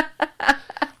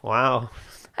 Wow.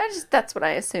 That's what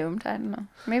I assumed. I don't know.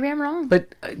 Maybe I'm wrong.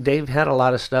 But they've had a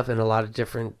lot of stuff in a lot of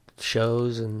different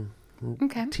shows and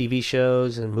Okay. TV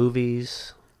shows and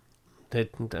movies. That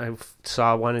I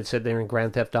saw one that said they were in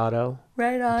Grand Theft Auto.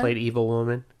 Right on. Played Evil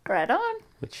Woman, Right on.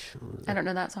 which I don't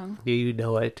know that song. you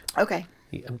know it. Okay.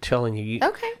 I'm telling you.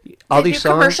 Okay. All They these do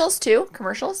songs. commercials too.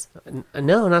 Commercials.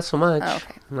 No, not so much. Oh,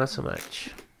 okay. Not so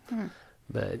much.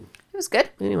 But It was good.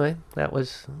 anyway, that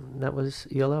was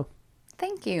ELO.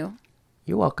 Thank you.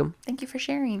 You're welcome. Thank you for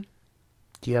sharing.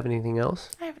 Do you have anything else?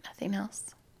 I have nothing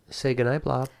else. Say goodnight,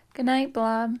 Blob. Good night,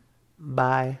 Blob.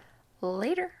 Bye.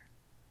 Later.